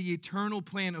understood the eternal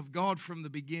plan of God from the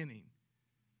beginning.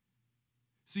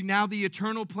 See, now the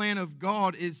eternal plan of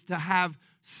God is to have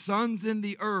sons in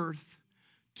the earth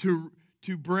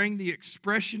to bring the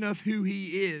expression of who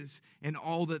He is in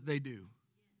all that they do.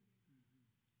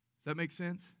 Does that make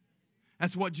sense?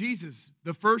 That's what Jesus,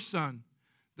 the first son,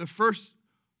 the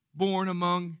firstborn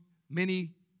among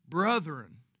many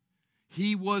brethren,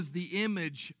 He was the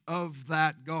image of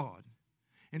that God.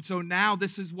 And so now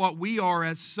this is what we are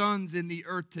as sons in the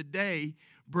earth today,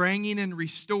 bringing and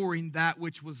restoring that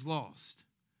which was lost.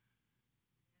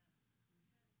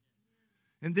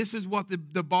 And this is what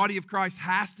the body of Christ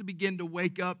has to begin to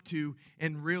wake up to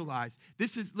and realize.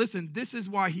 This is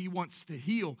why He wants to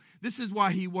heal. This is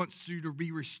why He wants you to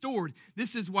be restored.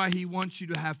 This is why He wants you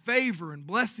to have favor and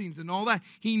blessings and all that.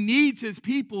 He needs His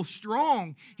people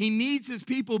strong. He needs His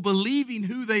people believing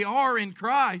who they are in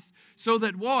Christ so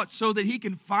that what? So that He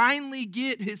can finally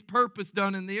get His purpose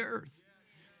done in the earth.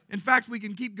 In fact, we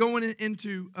can keep going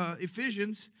into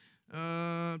Ephesians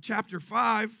chapter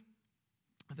 5.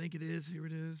 I think it is. Here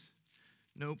it is.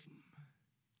 Nope.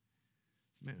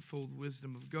 Manifold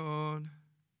wisdom of God.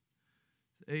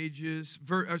 Ages.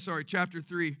 Chapter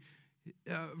 3.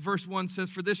 Verse 1 says,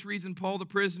 "For this reason, Paul, the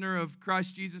prisoner of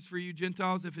Christ Jesus for you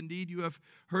Gentiles, if indeed you have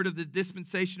heard of the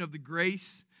dispensation of the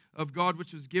grace of God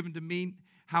which was given to me,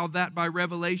 how that by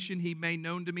revelation He made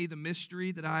known to me the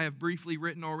mystery that I have briefly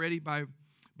written already, by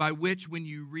which, when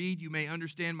you read, you may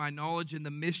understand my knowledge in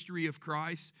the mystery of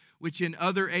Christ, which in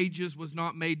other ages was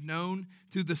not made known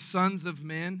to the sons of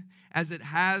men, as it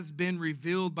has been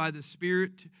revealed by the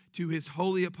Spirit to His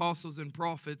holy apostles and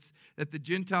prophets, that the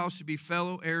Gentiles should be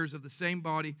fellow heirs of the same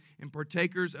body and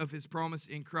partakers of His promise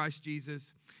in Christ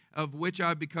Jesus, of which I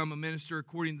have become a minister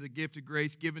according to the gift of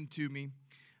grace given to me."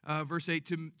 Verse 8,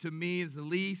 to me is the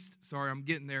least. Sorry, I'm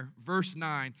getting there. Verse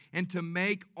 9, "And to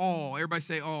make all," everybody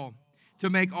say all, "to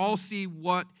make all see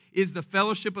what is the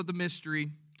fellowship of the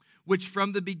mystery, which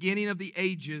from the beginning of the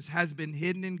ages has been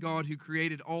hidden in God who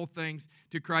created all things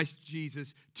to Christ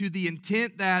Jesus, to the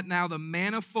intent that now the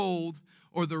manifold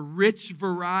or the rich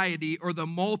variety or the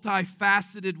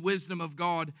multifaceted wisdom of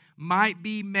God might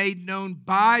be made known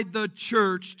by the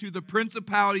church to the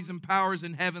principalities and powers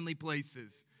in heavenly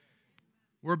places."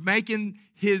 We're making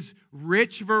His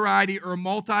rich variety or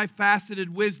multifaceted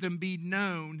wisdom be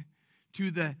known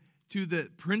to the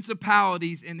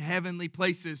principalities in heavenly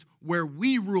places where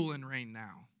we rule and reign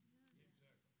now.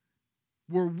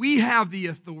 Where we have the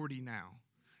authority now.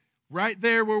 Right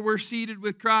there where we're seated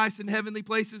with Christ in heavenly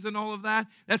places and all of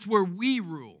that, that's where we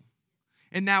rule.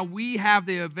 And now we have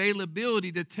the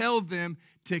availability to tell them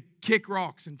to kick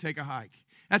rocks and take a hike.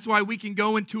 That's why we can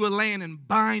go into a land and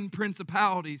bind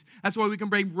principalities. That's why we can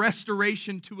bring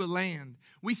restoration to a land.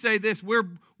 We say this, we're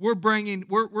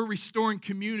restoring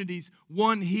communities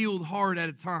one healed heart at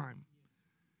a time.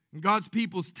 And God's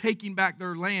people's taking back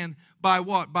their land by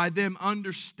what? By them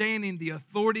understanding the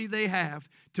authority they have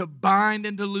to bind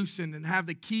and to loosen and have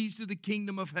the keys to the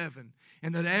kingdom of heaven.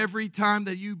 And that every time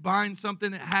that you bind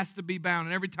something, it has to be bound.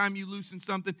 And every time you loosen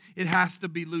something, it has to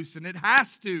be loosened. It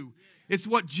has to. It's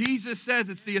what Jesus says.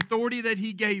 It's the authority that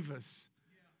He gave us.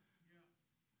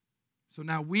 So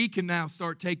now we can now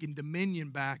start taking dominion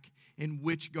back in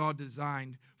which God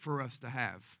designed for us to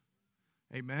have.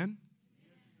 Amen?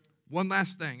 One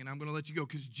last thing, and I'm going to let you go,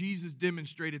 because Jesus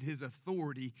demonstrated His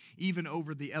authority even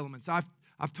over the elements. I've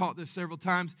taught this several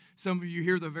times. Some of you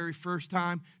here the very first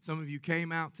time. Some of you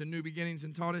came out to New Beginnings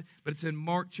and taught it. But it's in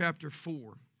Mark chapter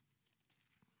 4.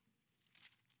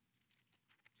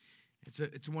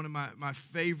 It's one of my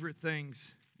favorite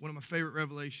things, one of my favorite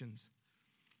revelations.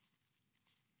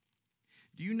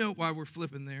 Do you know why we're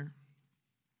flipping there?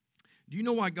 Do you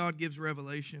know why God gives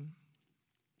revelation?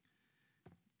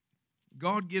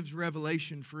 God gives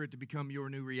revelation for it to become your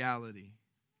new reality.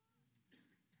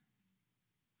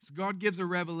 So God gives a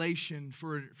revelation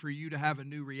for you to have a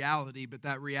new reality, but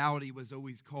that reality was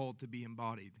always called to be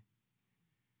embodied.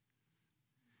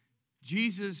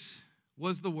 Jesus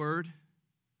was the Word,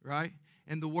 right?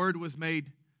 And the Word was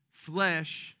made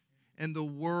flesh, and the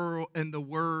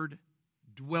Word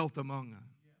dwelt among us.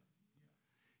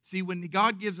 See, when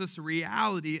God gives us a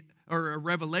reality or a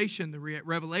revelation, the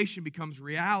revelation becomes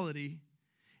reality,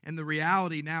 and the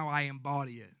reality now I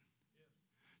embody it.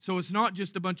 So it's not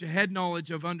just a bunch of head knowledge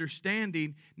of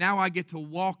understanding. Now I get to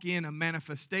walk in a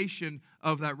manifestation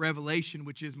of that revelation,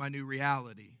 which is my new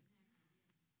reality.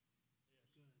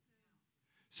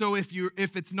 So if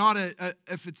it's not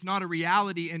a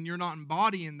reality and you're not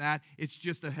embodying that, it's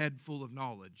just a head full of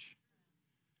knowledge.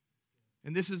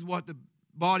 And this is what the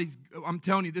bodies, I'm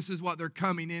telling you, this is what they're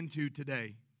coming into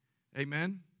today.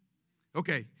 Amen?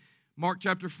 Okay. Mark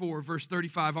chapter 4, verse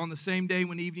 35. On the same day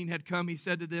when evening had come, he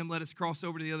said to them, let us cross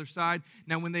over to the other side.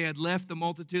 Now when they had left the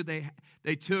multitude,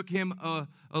 they took him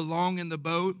along in the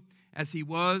boat as he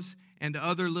was, and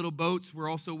other little boats were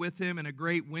also with him. And a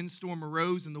great windstorm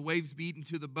arose, and the waves beat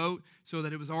into the boat so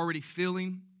that it was already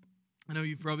filling. I know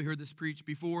you've probably heard this preached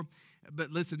before,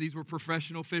 but listen, these were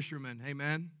professional fishermen.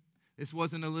 Amen? This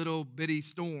wasn't a little bitty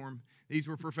storm. These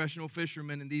were professional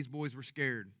fishermen, and these boys were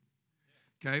scared.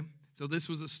 Okay? So this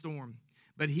was a storm.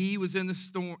 But he was in the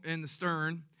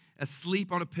stern,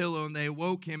 asleep on a pillow, and they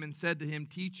awoke him and said to him,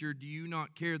 Teacher, do you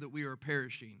not care that we are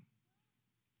perishing?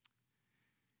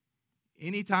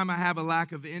 Anytime I have a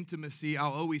lack of intimacy,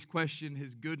 I'll always question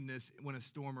his goodness when a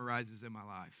storm arises in my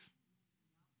life.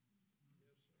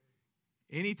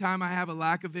 Anytime I have a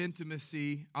lack of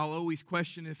intimacy, I'll always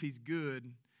question if he's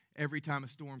good every time a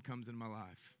storm comes in my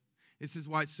life. This is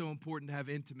why it's so important to have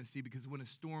intimacy, because when a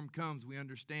storm comes, we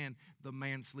understand the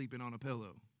man sleeping on a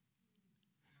pillow.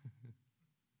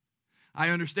 I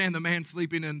understand the man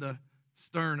sleeping in the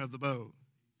stern of the boat.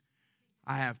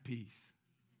 I have peace.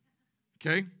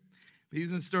 Okay? He's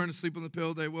in the stern asleep on the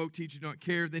pillow. They awoke, Teacher, do not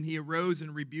care. Then he arose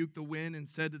and rebuked the wind and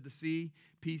said to the sea,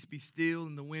 Peace, be still.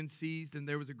 And the wind ceased, and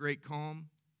there was a great calm.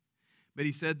 But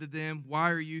he said to them, Why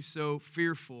are you so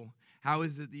fearful? How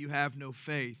is it that you have no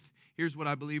faith? Here's what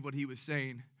I believe what he was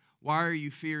saying. Why are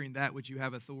you fearing that which you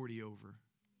have authority over?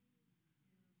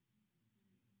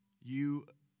 You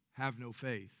have no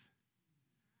faith.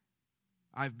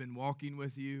 I've been walking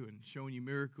with you and showing you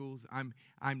miracles.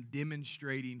 I'm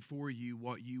demonstrating for you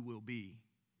what you will be.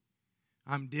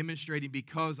 I'm demonstrating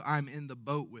because I'm in the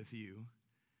boat with you.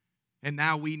 And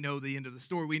now we know the end of the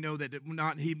story. We know that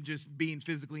not him just being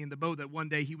physically in the boat, that one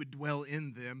day he would dwell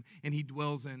in them, and he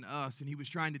dwells in us. And he was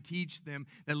trying to teach them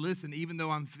that, listen, even though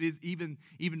I'm even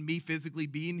me physically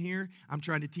being here, I'm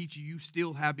trying to teach you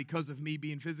still have, because of me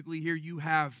being physically here, you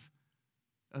have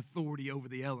authority over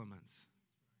the elements.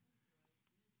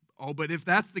 Oh, but if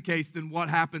that's the case, then what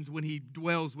happens when he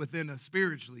dwells within us,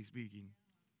 spiritually speaking?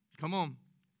 Come on.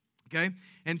 Okay?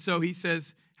 And so he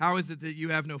says, how is it that you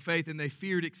have no faith? And they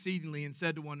feared exceedingly and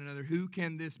said to one another, Who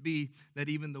can this be that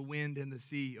even the wind and the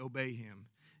sea obey him?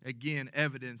 Again,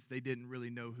 evidence they didn't really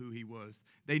know who he was.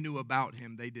 They knew about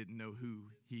him. They didn't know who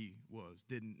he was,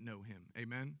 didn't know him.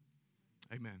 Amen?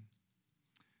 Amen.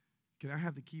 Can I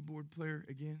have the keyboard player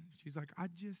again? She's like, I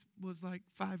just was like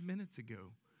 5 minutes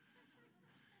ago.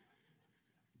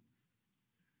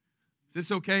 Is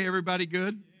this okay? Everybody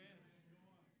good?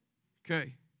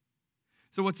 Okay.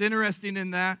 So what's interesting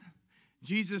in that,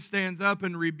 Jesus stands up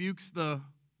and rebukes the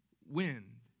wind,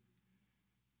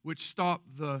 which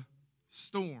stopped the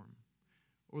storm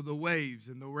or the waves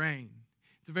and the rain.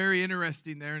 It's very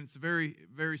interesting there, and it's very,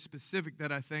 very specific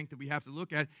that I think that we have to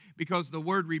look at, because the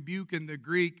word rebuke in the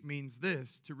Greek means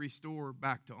this, to restore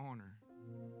back to honor.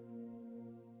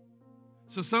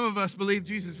 So some of us believe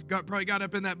Jesus probably got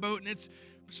up in that boat and it's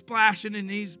splashing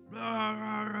and he's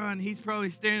probably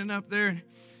standing up there and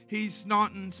he's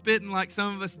snotting, spitting like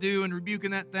some of us do and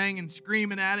rebuking that thing and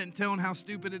screaming at it and telling how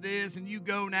stupid it is, and you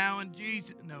go now and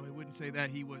Jesus. No, he wouldn't say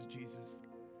that. He was Jesus.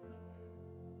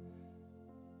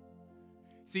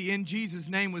 See, in Jesus'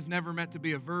 name was never meant to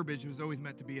be a verbiage. It was always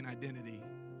meant to be an identity.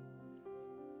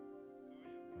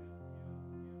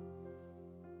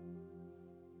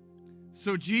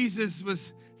 So Jesus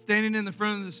was standing in the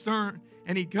front of the stern,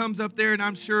 and he comes up there, and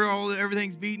I'm sure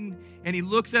everything's beaten, and he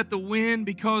looks at the wind,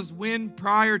 because wind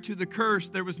prior to the curse,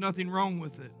 there was nothing wrong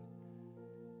with it.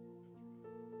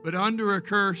 But under a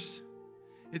curse,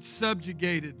 it's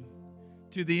subjugated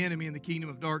to the enemy in the kingdom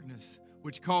of darkness,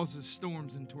 which causes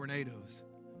storms and tornadoes.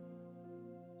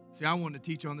 See, I wanted to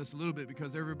teach on this a little bit,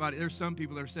 because there's some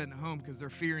people that are sitting at home because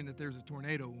they're fearing that there's a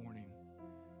tornado warning.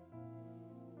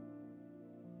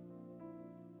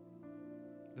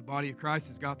 The body of Christ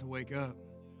has got to wake up.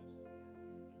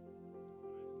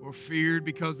 We're feared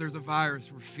because there's a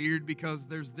virus. We're feared because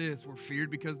there's this. We're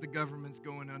feared because the government's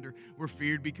going under. We're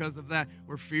feared because of that.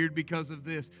 We're feared because of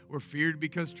this. We're feared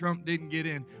because Trump didn't get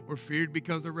in. We're feared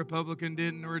because a Republican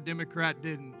didn't or a Democrat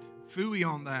didn't. Phooey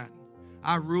on that.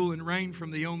 I rule and reign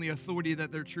from the only authority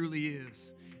that there truly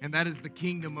is, and that is the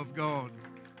kingdom of God.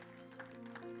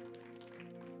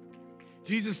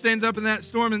 Jesus stands up in that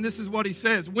storm, and this is what he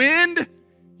says. Wind,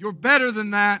 you're better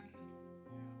than that.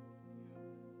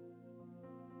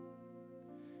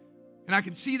 And I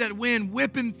can see that wind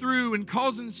whipping through and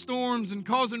causing storms and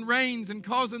causing rains and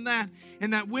causing that.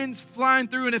 And that wind's flying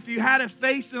through. And if you had a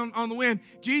face on the wind,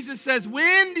 Jesus says,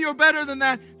 wind, you're better than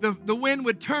that. The wind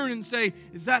would turn and say,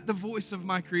 is that the voice of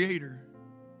my Creator?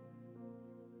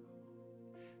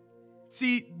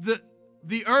 See,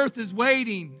 the earth is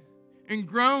waiting and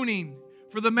groaning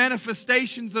for the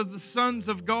manifestations of the sons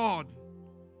of God.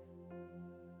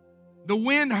 The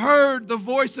wind heard the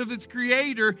voice of its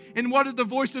Creator, and what did the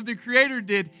voice of the Creator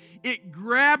did? It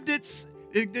grabbed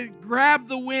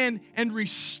the wind and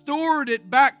restored it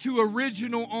back to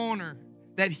original honor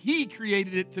that He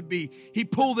created it to be. He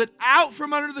pulled it out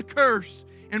from under the curse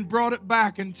and brought it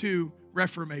back into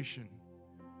reformation.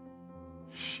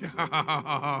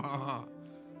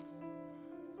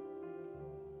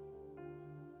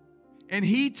 And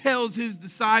He tells His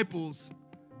disciples,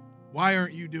 why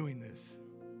aren't you doing this?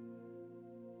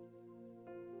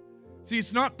 See,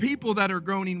 it's not people that are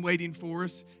groaning, waiting for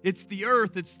us. It's the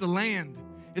earth. It's the land.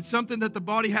 It's something that the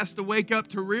body has to wake up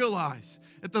to realize.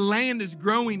 That the land is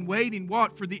growing, waiting,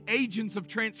 what? For the agents of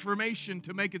transformation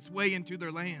to make its way into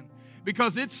their land.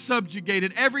 Because it's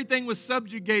subjugated. Everything was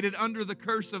subjugated under the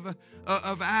curse of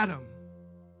Adam.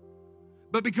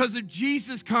 But because of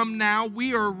Jesus come now,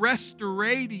 we are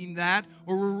restoring that,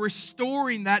 or we're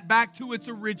restoring that back to its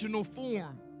original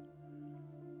form.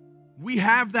 We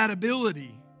have that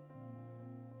ability.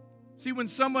 See, when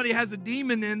somebody has a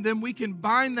demon in them, we can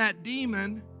bind that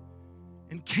demon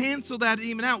and cancel that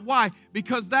demon out. Why?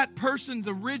 Because that person's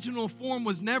original form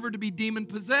was never to be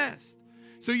demon-possessed.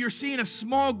 So you're seeing a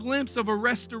small glimpse of a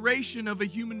restoration of a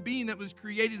human being that was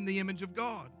created in the image of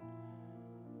God.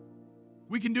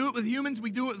 We can do it with humans,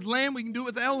 we can do it with land, we can do it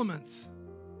with elements.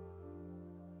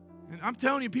 And I'm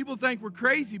telling you, people think we're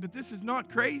crazy, but this is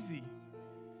not crazy.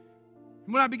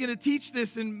 And when I began to teach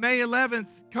this in May 11th,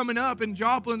 coming up in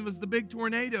Joplin was the big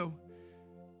tornado.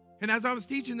 And as I was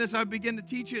teaching this, I began to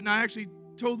teach it, and I actually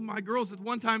told my girls at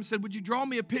one time, said, would you draw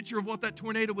me a picture of what that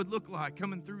tornado would look like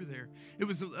coming through there? It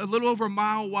was a little over a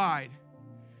mile wide.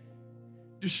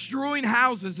 Destroying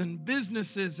houses and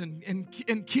businesses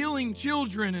and killing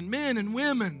children and men and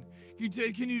women.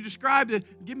 Can you describe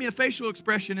it? Give me a facial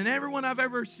expression. And everyone I've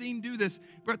ever seen do this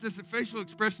brought this facial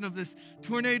expression of this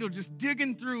tornado just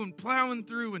digging through and plowing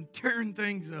through and tearing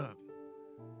things up.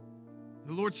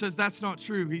 The Lord says that's not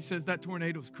true. He says that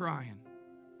tornado's crying.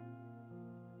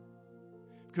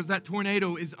 Because that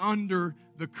tornado is under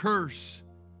the curse.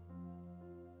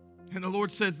 And the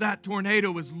Lord says that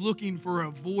tornado is looking for a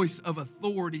voice of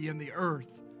authority in the earth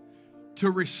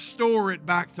to restore it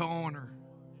back to honor.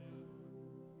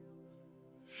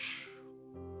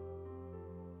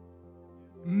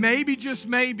 Maybe, just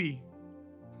maybe,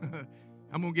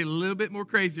 I'm going to get a little bit more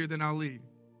crazier than I'll leave.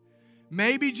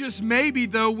 Maybe, just maybe,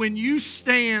 though, when you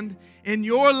stand in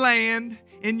your land,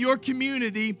 in your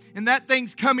community, and that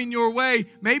thing's coming your way,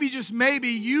 maybe, just maybe,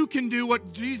 you can do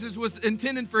what Jesus was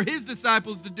intending for His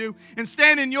disciples to do and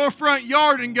stand in your front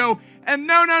yard and go, and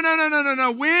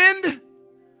no, wind,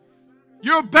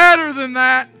 you're better than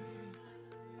that.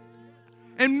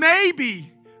 And maybe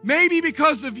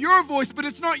because of your voice, but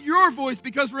it's not your voice,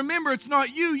 because remember, it's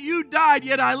not you. You died,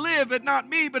 yet I live, but not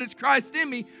me, but it's Christ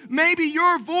in me. Maybe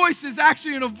your voice is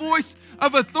actually a voice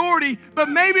of authority, but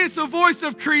maybe it's a voice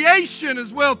of creation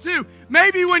as well, too.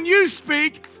 Maybe when you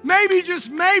speak, maybe, just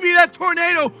maybe, that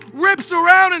tornado rips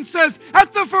around and says,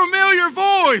 that's the familiar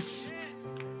voice.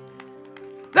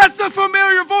 That's the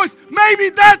familiar voice. Maybe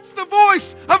that's the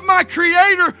voice of my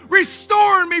Creator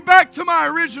restoring me back to my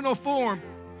original form.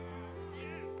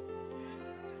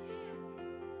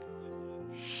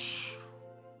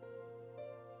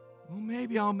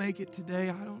 Maybe I'll make it today.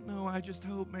 I don't know. I just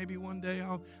hope maybe one day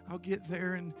I'll get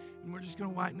there and we're just going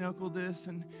to white knuckle this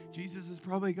and Jesus is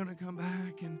probably going to come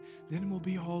back and then we'll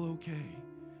be all okay.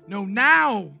 No,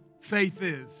 now faith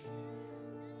is.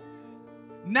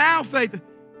 Now faith.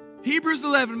 Hebrews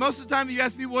 11. Most of the time you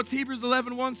ask people what's Hebrews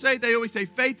 11:1 say, they always say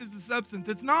faith is the substance.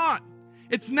 It's not.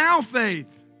 It's now faith.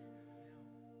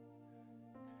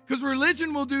 Because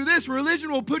religion will do this.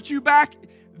 Religion will put you back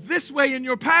this way in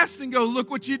your past and go, look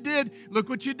what you did, look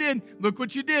what you did, look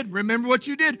what you did. Remember what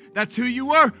you did. That's who you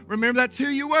were. Remember that's who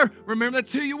you were. Remember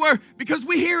that's who you were. Because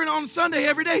we hear it on Sunday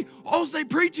every day. All they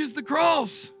preach is the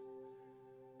cross.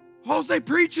 All they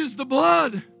preach is the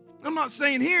blood. I'm not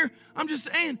saying here. I'm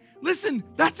just saying, listen,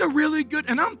 that's a really good,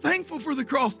 and I'm thankful for the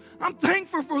cross. I'm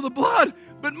thankful for the blood.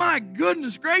 But my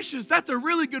goodness gracious, that's a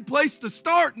really good place to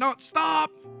start, not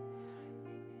stop.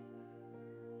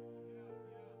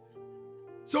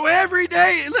 So every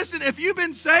day, listen, if you've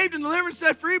been saved and delivered and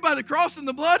set free by the cross and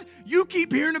the blood, you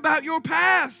keep hearing about your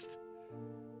past.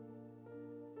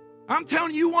 I'm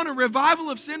telling you, you want a revival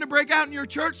of sin to break out in your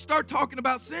church, start talking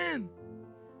about sin.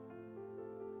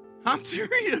 I'm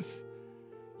serious.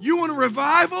 You want a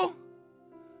revival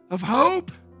of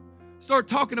hope? Start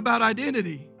talking about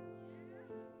identity.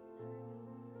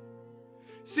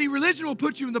 See, religion will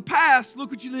put you in the past. Look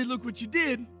what you did, look what you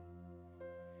did.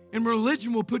 And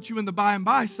religion will put you in the by and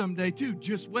by someday too.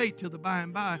 Just wait till the by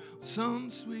and by. Some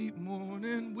sweet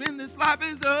morning when this life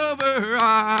is over.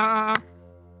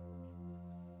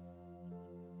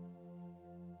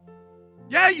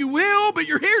 Yeah, you will, but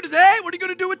you're here today. What are you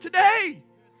going to do with today?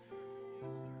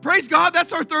 Praise God,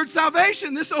 that's our third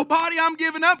salvation. This old body I'm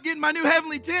giving up, getting my new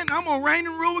heavenly tent. I'm going to reign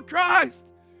and rule with Christ.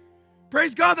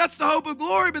 Praise God, that's the hope of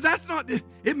glory, but that's not,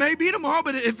 it may be tomorrow,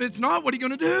 but if it's not, what are you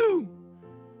going to do?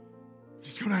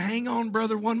 Just going to hang on,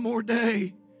 brother, one more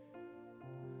day.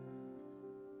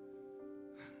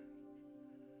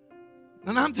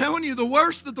 And I'm telling you, the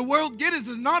worst that the world gets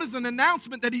is not as an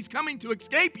announcement that he's coming to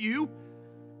escape you.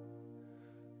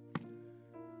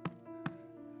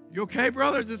 You okay,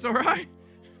 brothers? Is this all right?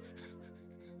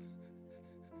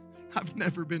 I've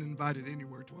never been invited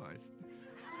anywhere twice.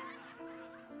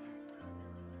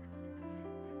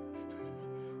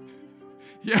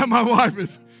 Yeah, my wife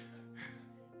is.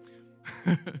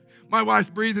 My wife's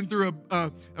breathing through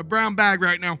a brown bag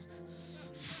right now.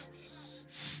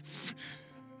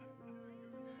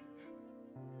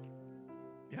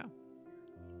 Yeah.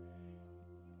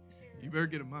 You better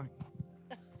get a mic.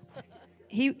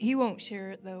 He won't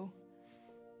share it though.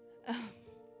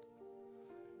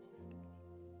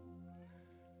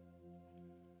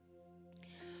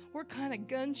 We're kind of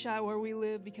gun shy where we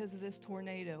live because of this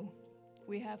tornado.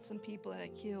 We have some people that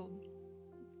it killed.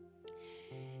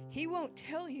 He won't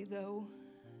tell you though,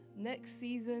 next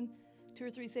season, 2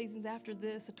 or 3 seasons after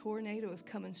this, a tornado is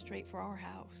coming straight for our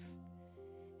house.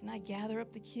 And I gather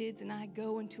up the kids and I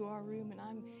go into our room and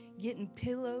I'm getting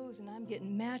pillows and I'm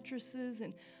getting mattresses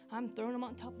and I'm throwing them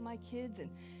on top of my kids and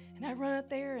I run up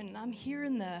there and I'm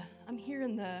hearing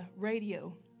the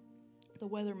radio, the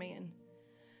weatherman.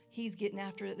 He's getting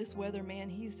after it. This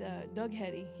weatherman, he's Doug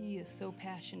Hetty. He is so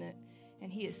passionate and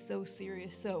he is so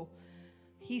serious. So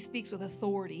he speaks with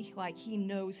authority, like he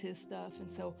knows his stuff.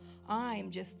 And so I'm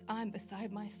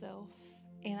beside myself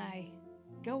and I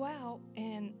go out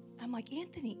and I'm like,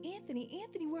 Anthony,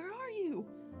 where are you?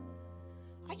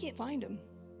 I can't find him.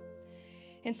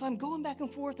 And so I'm going back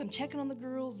and forth. I'm checking on the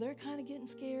girls. They're kind of getting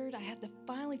scared. I have to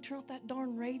finally turn off that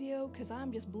darn radio because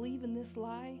I'm just believing this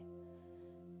lie.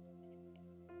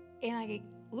 And I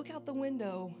look out the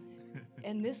window,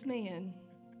 and this man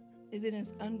is in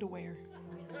his underwear.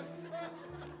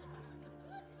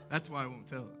 That's why I won't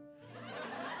tell it.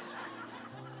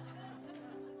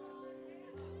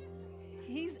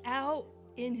 He's out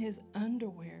in his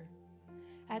underwear.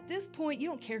 At this point, you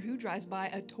don't care who drives by,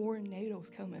 a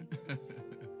tornado's coming.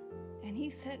 And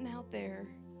he's sitting out there,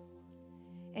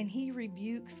 and he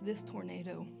rebukes this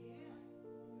tornado.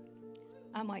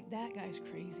 I'm like, that guy's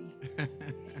crazy.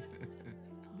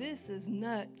 This is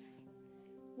nuts.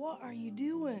 What are you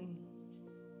doing?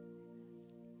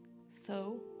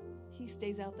 So he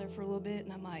stays out there for a little bit,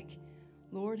 and I'm like,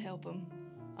 Lord, help him.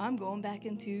 I'm going back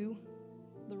into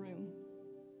the room.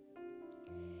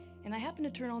 And I happened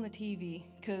to turn on the TV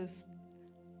because,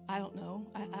 I don't know,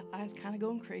 I was kind of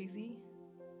going crazy.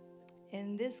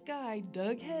 And this guy,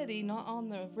 Doug Hetty, not on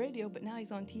the radio, but now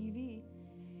he's on TV,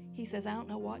 he says, I don't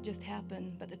know what just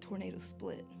happened, but the tornado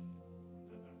split.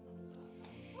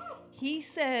 He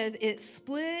says it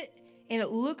split, and it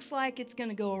looks like it's going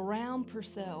to go around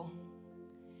Purcell.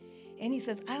 And he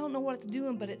says, I don't know what it's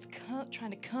doing, but it's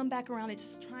trying to come back around.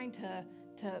 It's trying to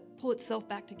pull itself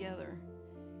back together.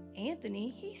 Anthony,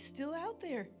 he's still out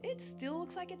there. It still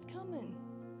looks like it's coming.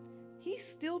 He's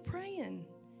still praying.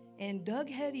 And Doug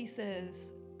Hetty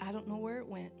says, I don't know where it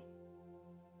went.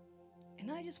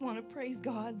 And I just want to praise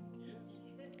God.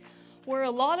 Where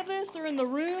a lot of us are in the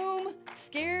room,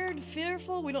 scared,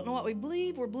 fearful, we don't know what we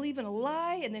believe, we're believing a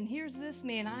lie, and then here's this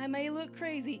man, I may look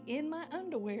crazy in my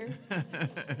underwear,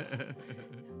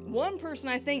 One person,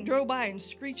 I think, drove by and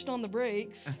screeched on the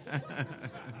brakes.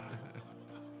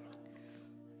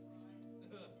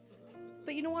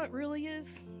 But you know what it really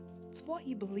is? It's what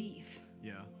you believe.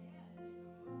 Yeah.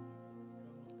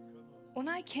 When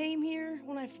I came here,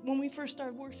 when we first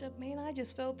started worship, man, I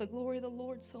just felt the glory of the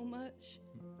Lord so much.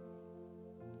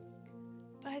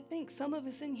 But I think some of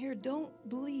us in here don't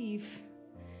believe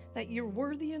that you're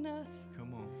worthy enough,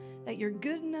 Come on. that you're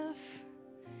good enough,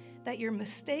 that your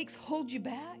mistakes hold you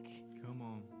back. Come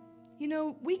on. You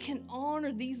know, we can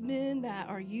honor these men that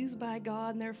are used by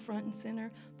God and they're front and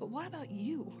center, but what about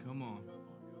you? Come on.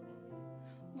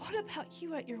 What about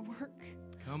you at your work?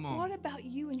 Come on. What about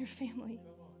you and your family?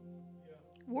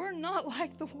 We're not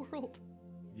like the world.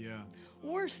 Yeah.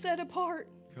 We're set apart.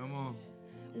 Come on.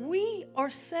 We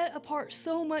are set apart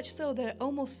so much so that it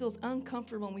almost feels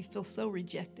uncomfortable and we feel so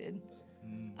rejected.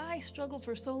 I struggled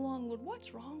for so long, Lord,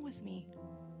 what's wrong with me?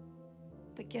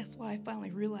 But guess what? I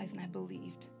finally realized and I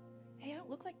believed. Hey, I don't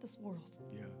look like this world.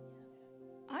 Yeah.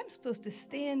 I'm supposed to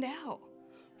stand out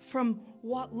from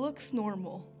what looks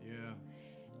normal. Yeah.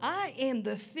 I am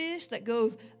the fish that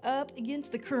goes up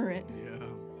against the current. Yeah.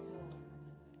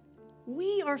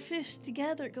 We are fish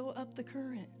together go up the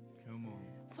current. Come on.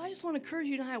 So I just want to encourage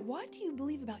you tonight, what do you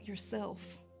believe about yourself?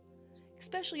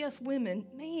 Especially us women.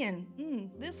 Man,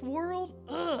 this world,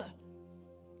 ugh.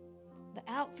 The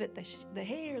outfit, the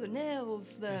hair, the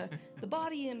nails, the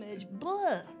body image,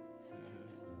 blah.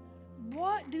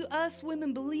 What do us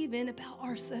women believe in about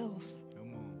ourselves?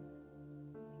 Come on.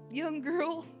 Young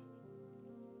girl,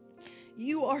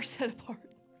 you are set apart.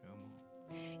 Come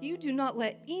on. You do not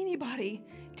let anybody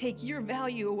take your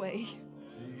value away.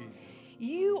 Jeez.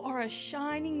 You are a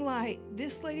shining light.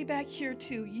 This lady back here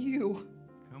too, you.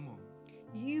 Come on.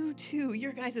 You too,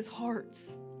 your guys'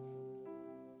 hearts.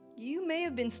 You may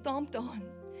have been stomped on.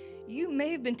 You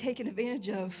may have been taken advantage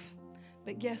of.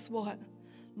 But guess what?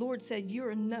 Lord said,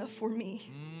 you're enough for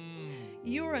me.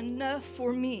 You're enough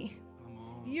for me. Come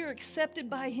on. You're accepted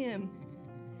by him.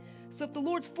 So if the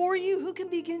Lord's for you, who can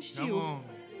be against Come you? on.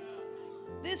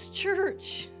 This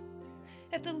church.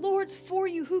 If the Lord's for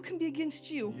you, who can be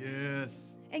against you? Yes.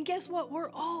 And guess what? We're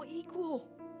all equal.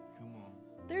 Come on.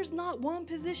 There's not one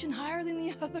position higher than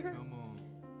the other. Come on.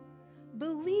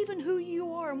 Believe in who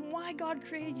you are and why God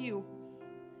created you.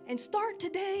 And start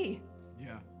today.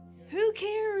 Yeah. Who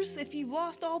cares if you've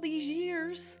lost all these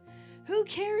years? Who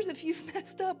cares if you've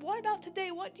messed up? What about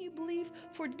today? What do you believe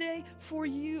for today for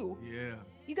you? Yeah.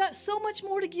 You got so much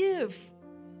more to give.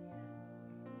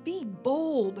 Be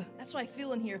bold. That's what I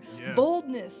feel in here. Yeah.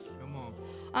 Boldness. Come on.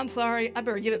 I'm sorry. I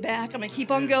better give it back. I'm going to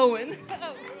keep on going.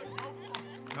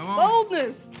 Come on.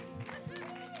 Boldness.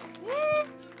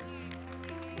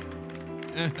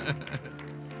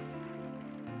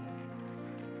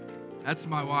 That's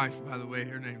my wife, by the way.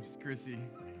 Her name's Chrissy.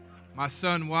 My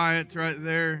son Wyatt's right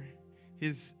there.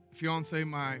 His fiance,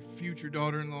 my future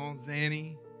daughter-in-law,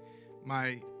 Zanny.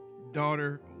 My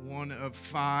daughter, one of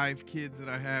 5 kids that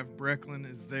I have, Brecklin,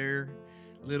 is there.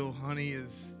 Little Honey is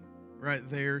right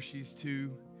there. She's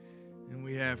 2. And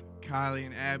we have Kylie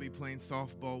and Abby playing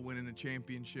softball, winning a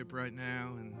championship right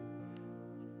now. And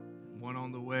one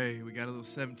on the way. We got a little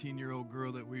 17-year-old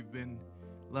girl that we've been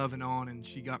loving on, and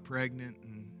she got pregnant.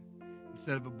 And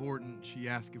instead of aborting, she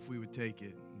asked if we would take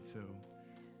it. And so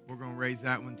we're going to raise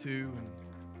that one too.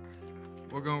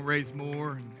 And we're going to raise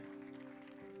more. And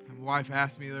my wife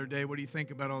asked me the other day, what do you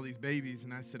think about all these babies?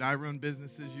 And I said, I run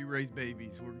businesses, you raise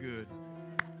babies. We're good.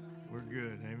 We're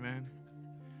good. Amen.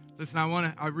 Listen,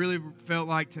 I really felt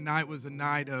like tonight was a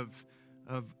night of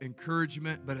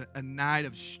encouragement, but a night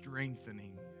of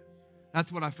strengthening. That's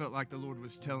what I felt like the Lord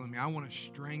was telling me. I want to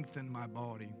strengthen my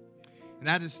body. And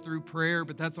that is through prayer,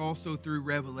 but that's also through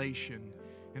revelation.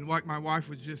 And like my wife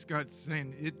was just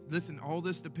saying, listen, all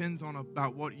this depends on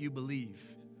about what you believe.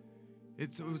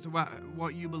 It's about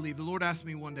what you believe. The Lord asked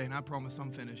me one day, and I promise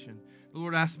I'm finishing. The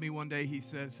Lord asked me one day, he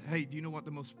says, hey, do you know what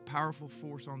the most powerful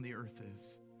force on the earth is?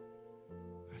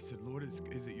 I said, Lord, is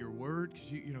it your word?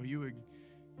 Because you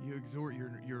exhort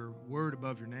your word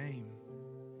above your name.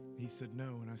 He said,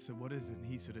 no. And I said, what is it? And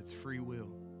he said, it's free will.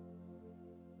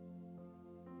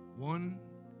 One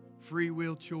free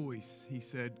will choice, he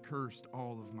said, cursed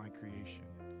all of my creation.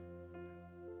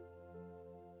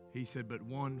 He said, but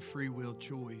one free will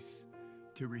choice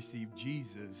to receive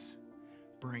Jesus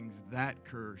brings that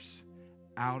curse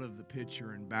out of the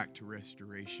picture and back to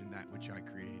restoration, that which I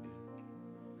created.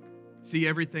 See,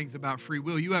 everything's about free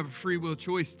will. You have a free will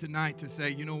choice tonight to say,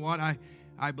 you know what,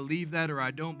 I believe that, or I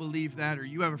don't believe that, or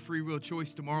you have a free will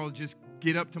choice tomorrow. Just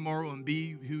get up tomorrow and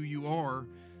be who you are.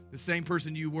 the same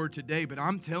person you were today, but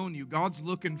I'm telling you, God's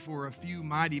looking for a few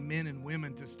mighty men and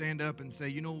women to stand up and say,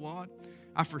 you know what?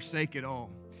 I forsake it all.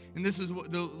 And this is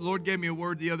what the Lord gave me a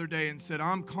word the other day and said,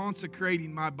 I'm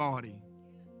consecrating my body.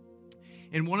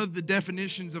 And one of the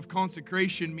definitions of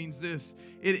consecration means this.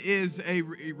 It is a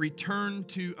return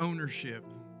to ownership.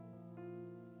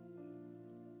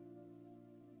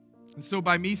 And so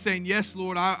by me saying, yes,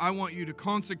 Lord, I want you to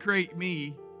consecrate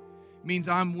me, means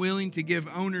I'm willing to give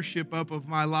ownership up of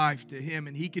my life to Him,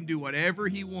 and He can do whatever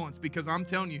He wants, because I'm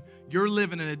telling you, you're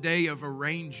living in a day of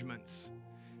arrangements.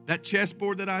 That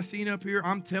chessboard that I seen up here,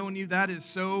 I'm telling you, that is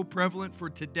so prevalent for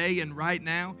today and right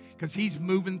now, because He's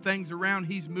moving things around.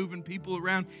 He's moving people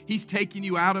around. He's taking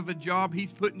you out of a job.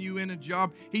 He's putting you in a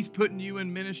job. He's putting you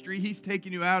in ministry. He's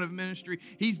taking you out of ministry.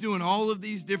 He's doing all of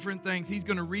these different things. He's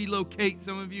going to relocate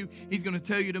some of you. He's going to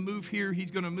tell you to move here.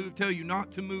 He's going to tell you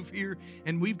not to move here.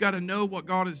 And we've got to know what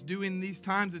God is doing in these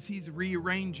times as He's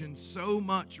rearranging so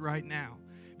much right now.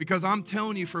 Because I'm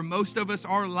telling you, for most of us,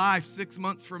 our life 6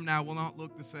 months from now will not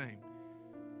look the same.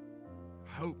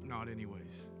 I hope not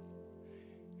anyways.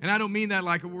 And I don't mean that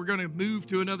like we're going to move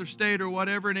to another state or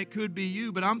whatever, and it could be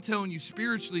you. But I'm telling you,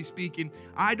 spiritually speaking,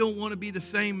 I don't want to be the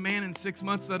same man in 6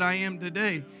 months that I am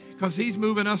today. Because He's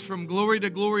moving us from glory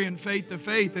to glory and faith to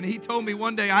faith. And He told me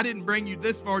one day, I didn't bring you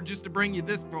this far just to bring you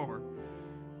this far.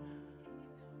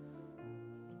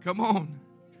 Come on.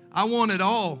 I want it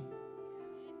all.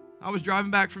 I was driving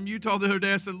back from Utah the other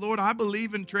day. I said, Lord, I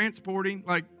believe in transporting.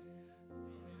 Like,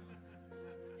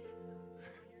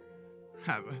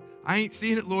 I ain't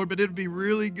seen it, Lord, but it'd be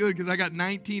really good because I got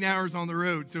 19 hours on the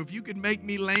road. So if you could make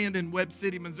me land in Webb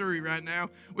City, Missouri right now,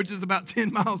 which is about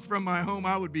 10 miles from my home,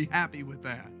 I would be happy with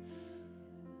that.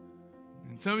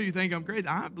 And some of you think I'm crazy.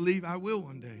 I believe I will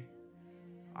one day.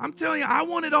 I'm telling you, I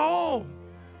want it all.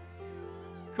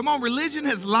 Come on, religion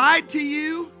has lied to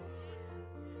you.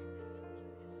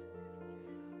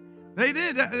 They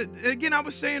did. Again, I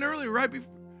was saying earlier,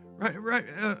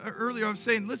 earlier I was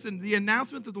saying, listen, the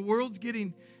announcement that the world's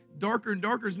getting darker and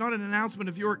darker is not an announcement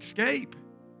of your escape.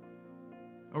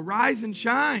 Arise and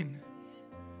shine.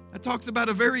 That talks about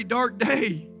a very dark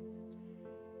day.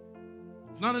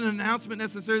 It's not an announcement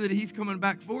necessarily that He's coming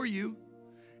back for you.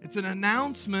 It's an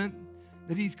announcement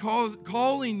that He's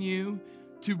calling you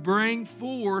to bring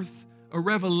forth a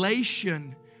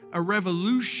revelation, a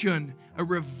revolution, a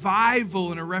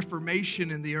revival, and a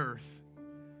reformation in the earth.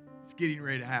 It's getting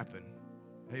ready to happen.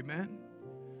 Amen?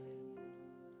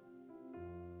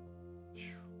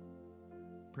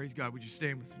 Praise God. Would you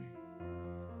stand with me?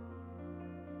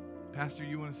 Pastor,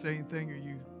 you want to say anything? Are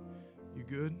you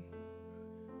good?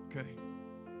 Okay.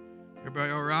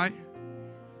 Everybody all right?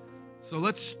 So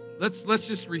let's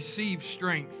just receive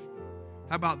strength.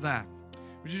 How about that?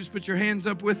 Would you just put your hands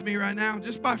up with me right now?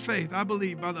 Just by faith, I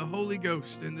believe, by the Holy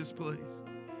Ghost in this place.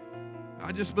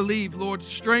 I just believe, Lord,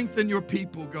 strengthen your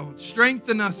people, God.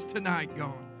 Strengthen us tonight,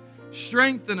 God.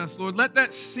 Strengthen us, Lord. Let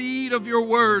that seed of your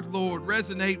word, Lord,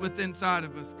 resonate within inside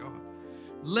of us, God.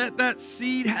 Let that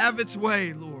seed have its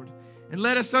way, Lord. And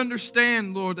let us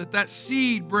understand, Lord, that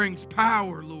seed brings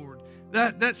power, Lord.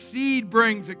 That seed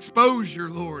brings exposure,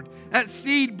 Lord. That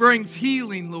seed brings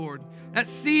healing, Lord. That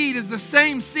seed is the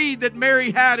same seed that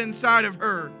Mary had inside of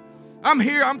her. I'm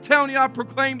here, I'm telling you, I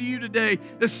proclaim to you today,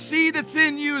 the seed that's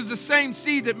in you is the same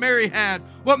seed that Mary had.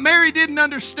 What Mary didn't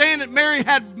understand, that Mary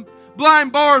had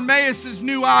blind Bartimaeus'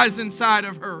 new eyes inside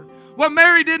of her. What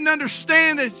Mary didn't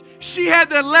understand, that she had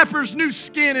the leper's new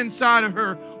skin inside of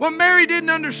her. What Mary didn't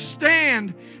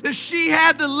understand, that she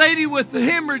had the lady with the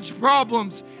hemorrhage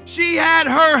problems. She had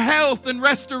her health and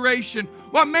restoration.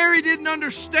 What Mary didn't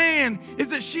understand is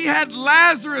that she had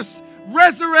Lazarus'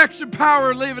 resurrection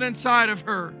power living inside of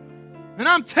her. And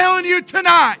I'm telling you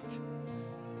tonight,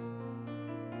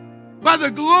 by the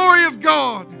glory of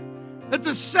God, that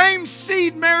the same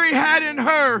seed Mary had in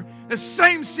her, the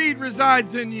same seed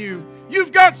resides in you.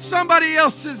 You've got somebody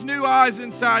else's new eyes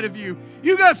inside of you.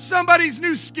 You've got somebody's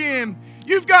new skin.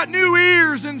 You've got new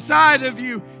ears inside of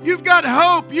you. You've got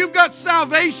hope. You've got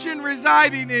salvation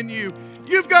residing in you.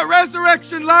 You've got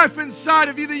resurrection life inside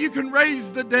of you that you can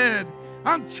raise the dead.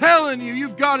 I'm telling you,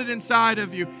 you've got it inside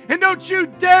of you. And don't you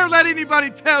dare let anybody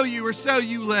tell you or sell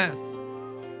you less.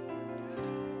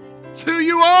 It's who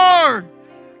you are.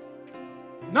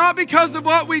 Not because of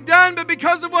what we've done, but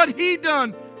because of what He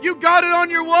done. You got it on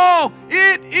your wall.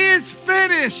 It is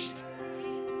finished.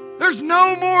 There's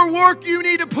no more work you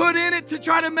need to put in it to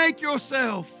try to make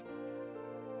yourself.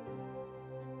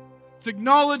 It's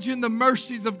acknowledging the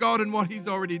mercies of God and what He's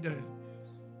already done.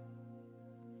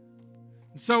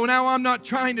 So now I'm not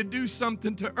trying to do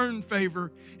something to earn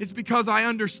favor. It's because I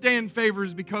understand favor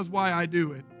is because why I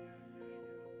do it.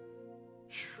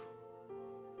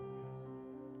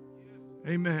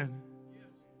 Amen.